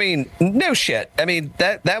 because I mean, no shit. I mean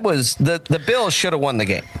that was the Bills should have won the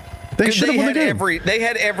game. They should have won the game. They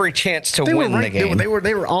had every chance to win the game. They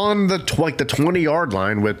were on the 20-yard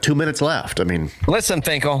line with 2 minutes left. I mean, listen,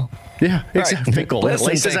 Finkel. Yeah, exactly. Finkel.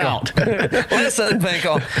 Listen, out. Listen,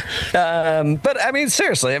 Finkel. But I mean,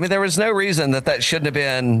 seriously. I mean, there was no reason that shouldn't have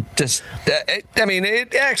been just. I mean,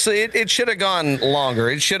 it should have gone longer.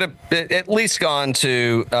 It should have at least gone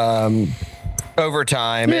to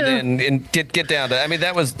overtime and get down to. I mean,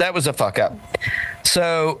 that was a fuck up.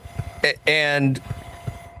 So and.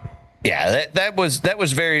 Yeah, that was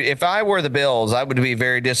very. If I were the Bills, I would be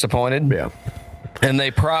very disappointed. Yeah, and they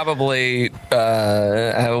probably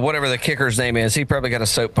whatever the kicker's name is, he probably got a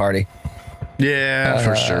soap party. Yeah,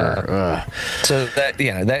 for sure. So that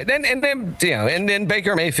and then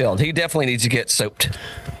Baker Mayfield, he definitely needs to get soaped.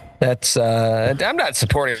 That's I'm not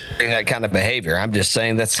supporting that kind of behavior. I'm just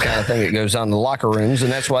saying that's the kind of thing that goes on in the locker rooms,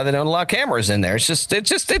 and that's why they don't allow cameras in there.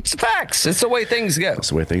 It's facts. It's the way things go. It's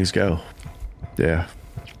the way things go. Yeah.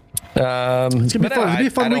 It's gonna be a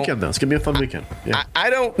fun weekend, though. It's gonna be a fun weekend. Yeah. I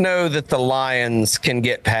don't know that the Lions can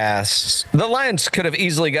get past. The Lions could have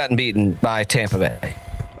easily gotten beaten by Tampa Bay.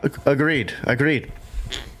 Agreed.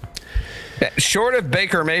 Short of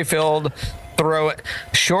Baker Mayfield,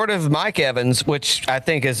 short of Mike Evans, which I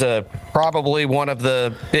think is probably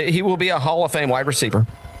he will be a Hall of Fame wide receiver.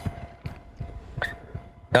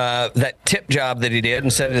 That tip job that he did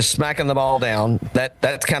instead of just smacking the ball down,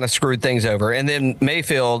 that kind of screwed things over. And then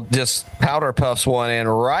Mayfield just powder puffs one in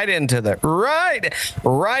right into the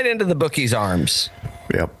bookie's arms.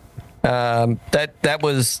 Yep. That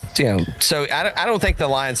was, so I don't think the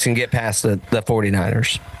Lions can get past the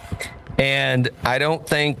 49ers. And I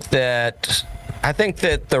think that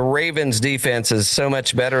the Ravens defense is so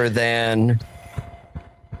much better than,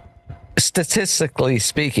 statistically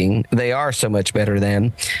speaking, they are so much better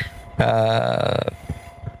than the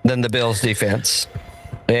Bills defense.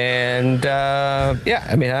 And I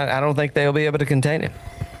mean, I don't think they'll be able to contain him,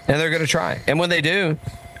 and they're going to try. And when they do,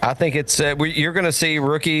 I think you're going to see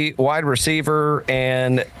rookie wide receiver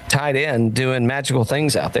and tight end doing magical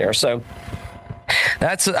things out there. So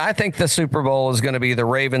I think the Super Bowl is going to be the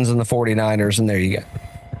Ravens and the 49ers, and there you go.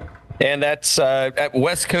 And that's at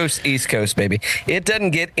West Coast, East Coast, baby. It doesn't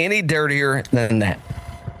get any dirtier than that.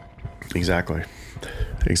 Exactly.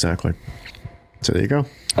 So there you go.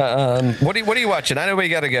 What are you watching? I know we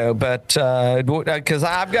got to go, but because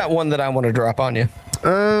I've got one that I want to drop on you. What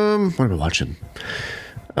am I watching?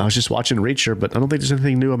 I was just watching Reacher, but I don't think there's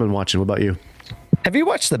anything new I've been watching. What about you? Have you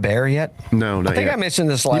watched The Bear yet? No, not yet. I think I mentioned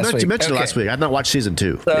this last week. You mentioned it last week. I've not watched season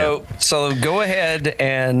 2. So go ahead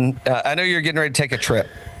and I know you're getting ready to take a trip.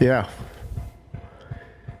 Yeah.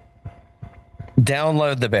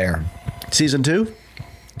 Download The Bear. Season 2?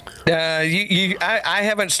 I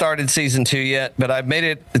haven't started season 2 yet, but I've made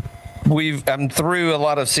it. I'm through a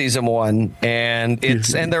lot of season 1, and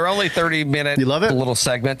they're only 30-minute little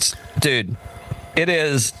segments, dude. It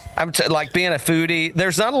is. Like being a foodie.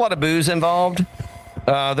 There's not a lot of booze involved.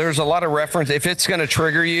 There's a lot of reference. If it's going to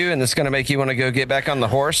trigger you and it's going to make you want to go get back on the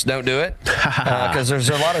horse, don't do it, because there's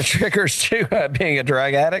a lot of triggers to being a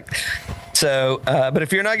drug addict. So, but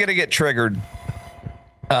if you're not going to get triggered,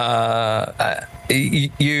 or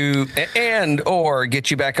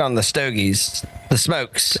get you back on the stogies, the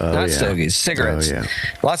smokes, stogies, cigarettes,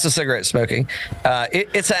 lots of cigarette smoking.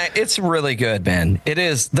 It's really good, man. It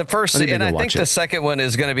is the first, and I think the second one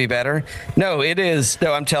is going to be better. No, it is.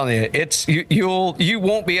 No, I'm telling you, you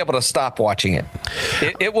won't be able to stop watching it.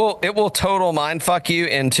 It will total mind fuck you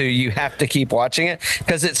into you have to keep watching it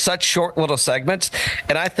because it's such short little segments,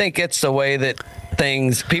 and I think it's the way that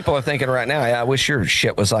people are thinking right now. I wish your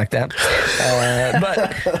shit was like that,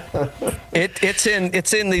 but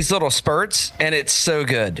it's in these little spurts, and it's so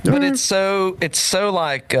good. But it's so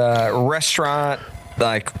like restaurant,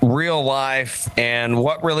 like real life, and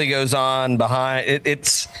what really goes on behind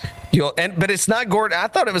it. But it's not Gordon. I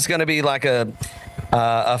thought it was going to be like a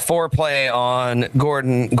foreplay on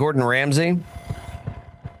Gordon Ramsay.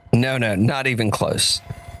 No, not even close.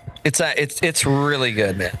 It's really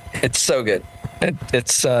good, man. It's so good.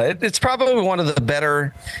 It's probably one of the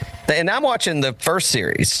better, and I'm watching the first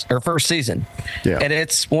season, and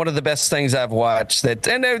it's one of the best things I've watched.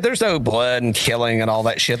 And there's no blood and killing and all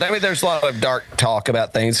that shit. I mean, there's a lot of dark talk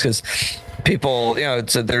about things because people,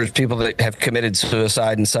 there's people that have committed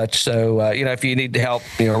suicide and such. So, if you need help,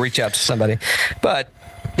 reach out to somebody. But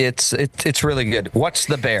it's really good. Watch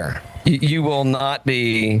The Bear. You will not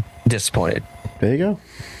be disappointed. There you go.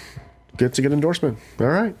 It's a good endorsement. All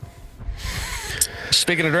right.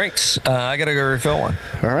 Speaking of drinks, I got to go refill one.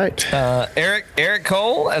 All right. Eric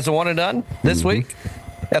Cole as a one and done this week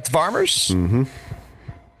at the Farmers. Mm-hmm.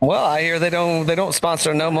 Well, I hear they don't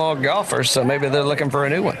sponsor no more golfers, so maybe they're looking for a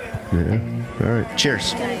new one. Yeah. All right.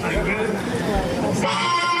 Cheers.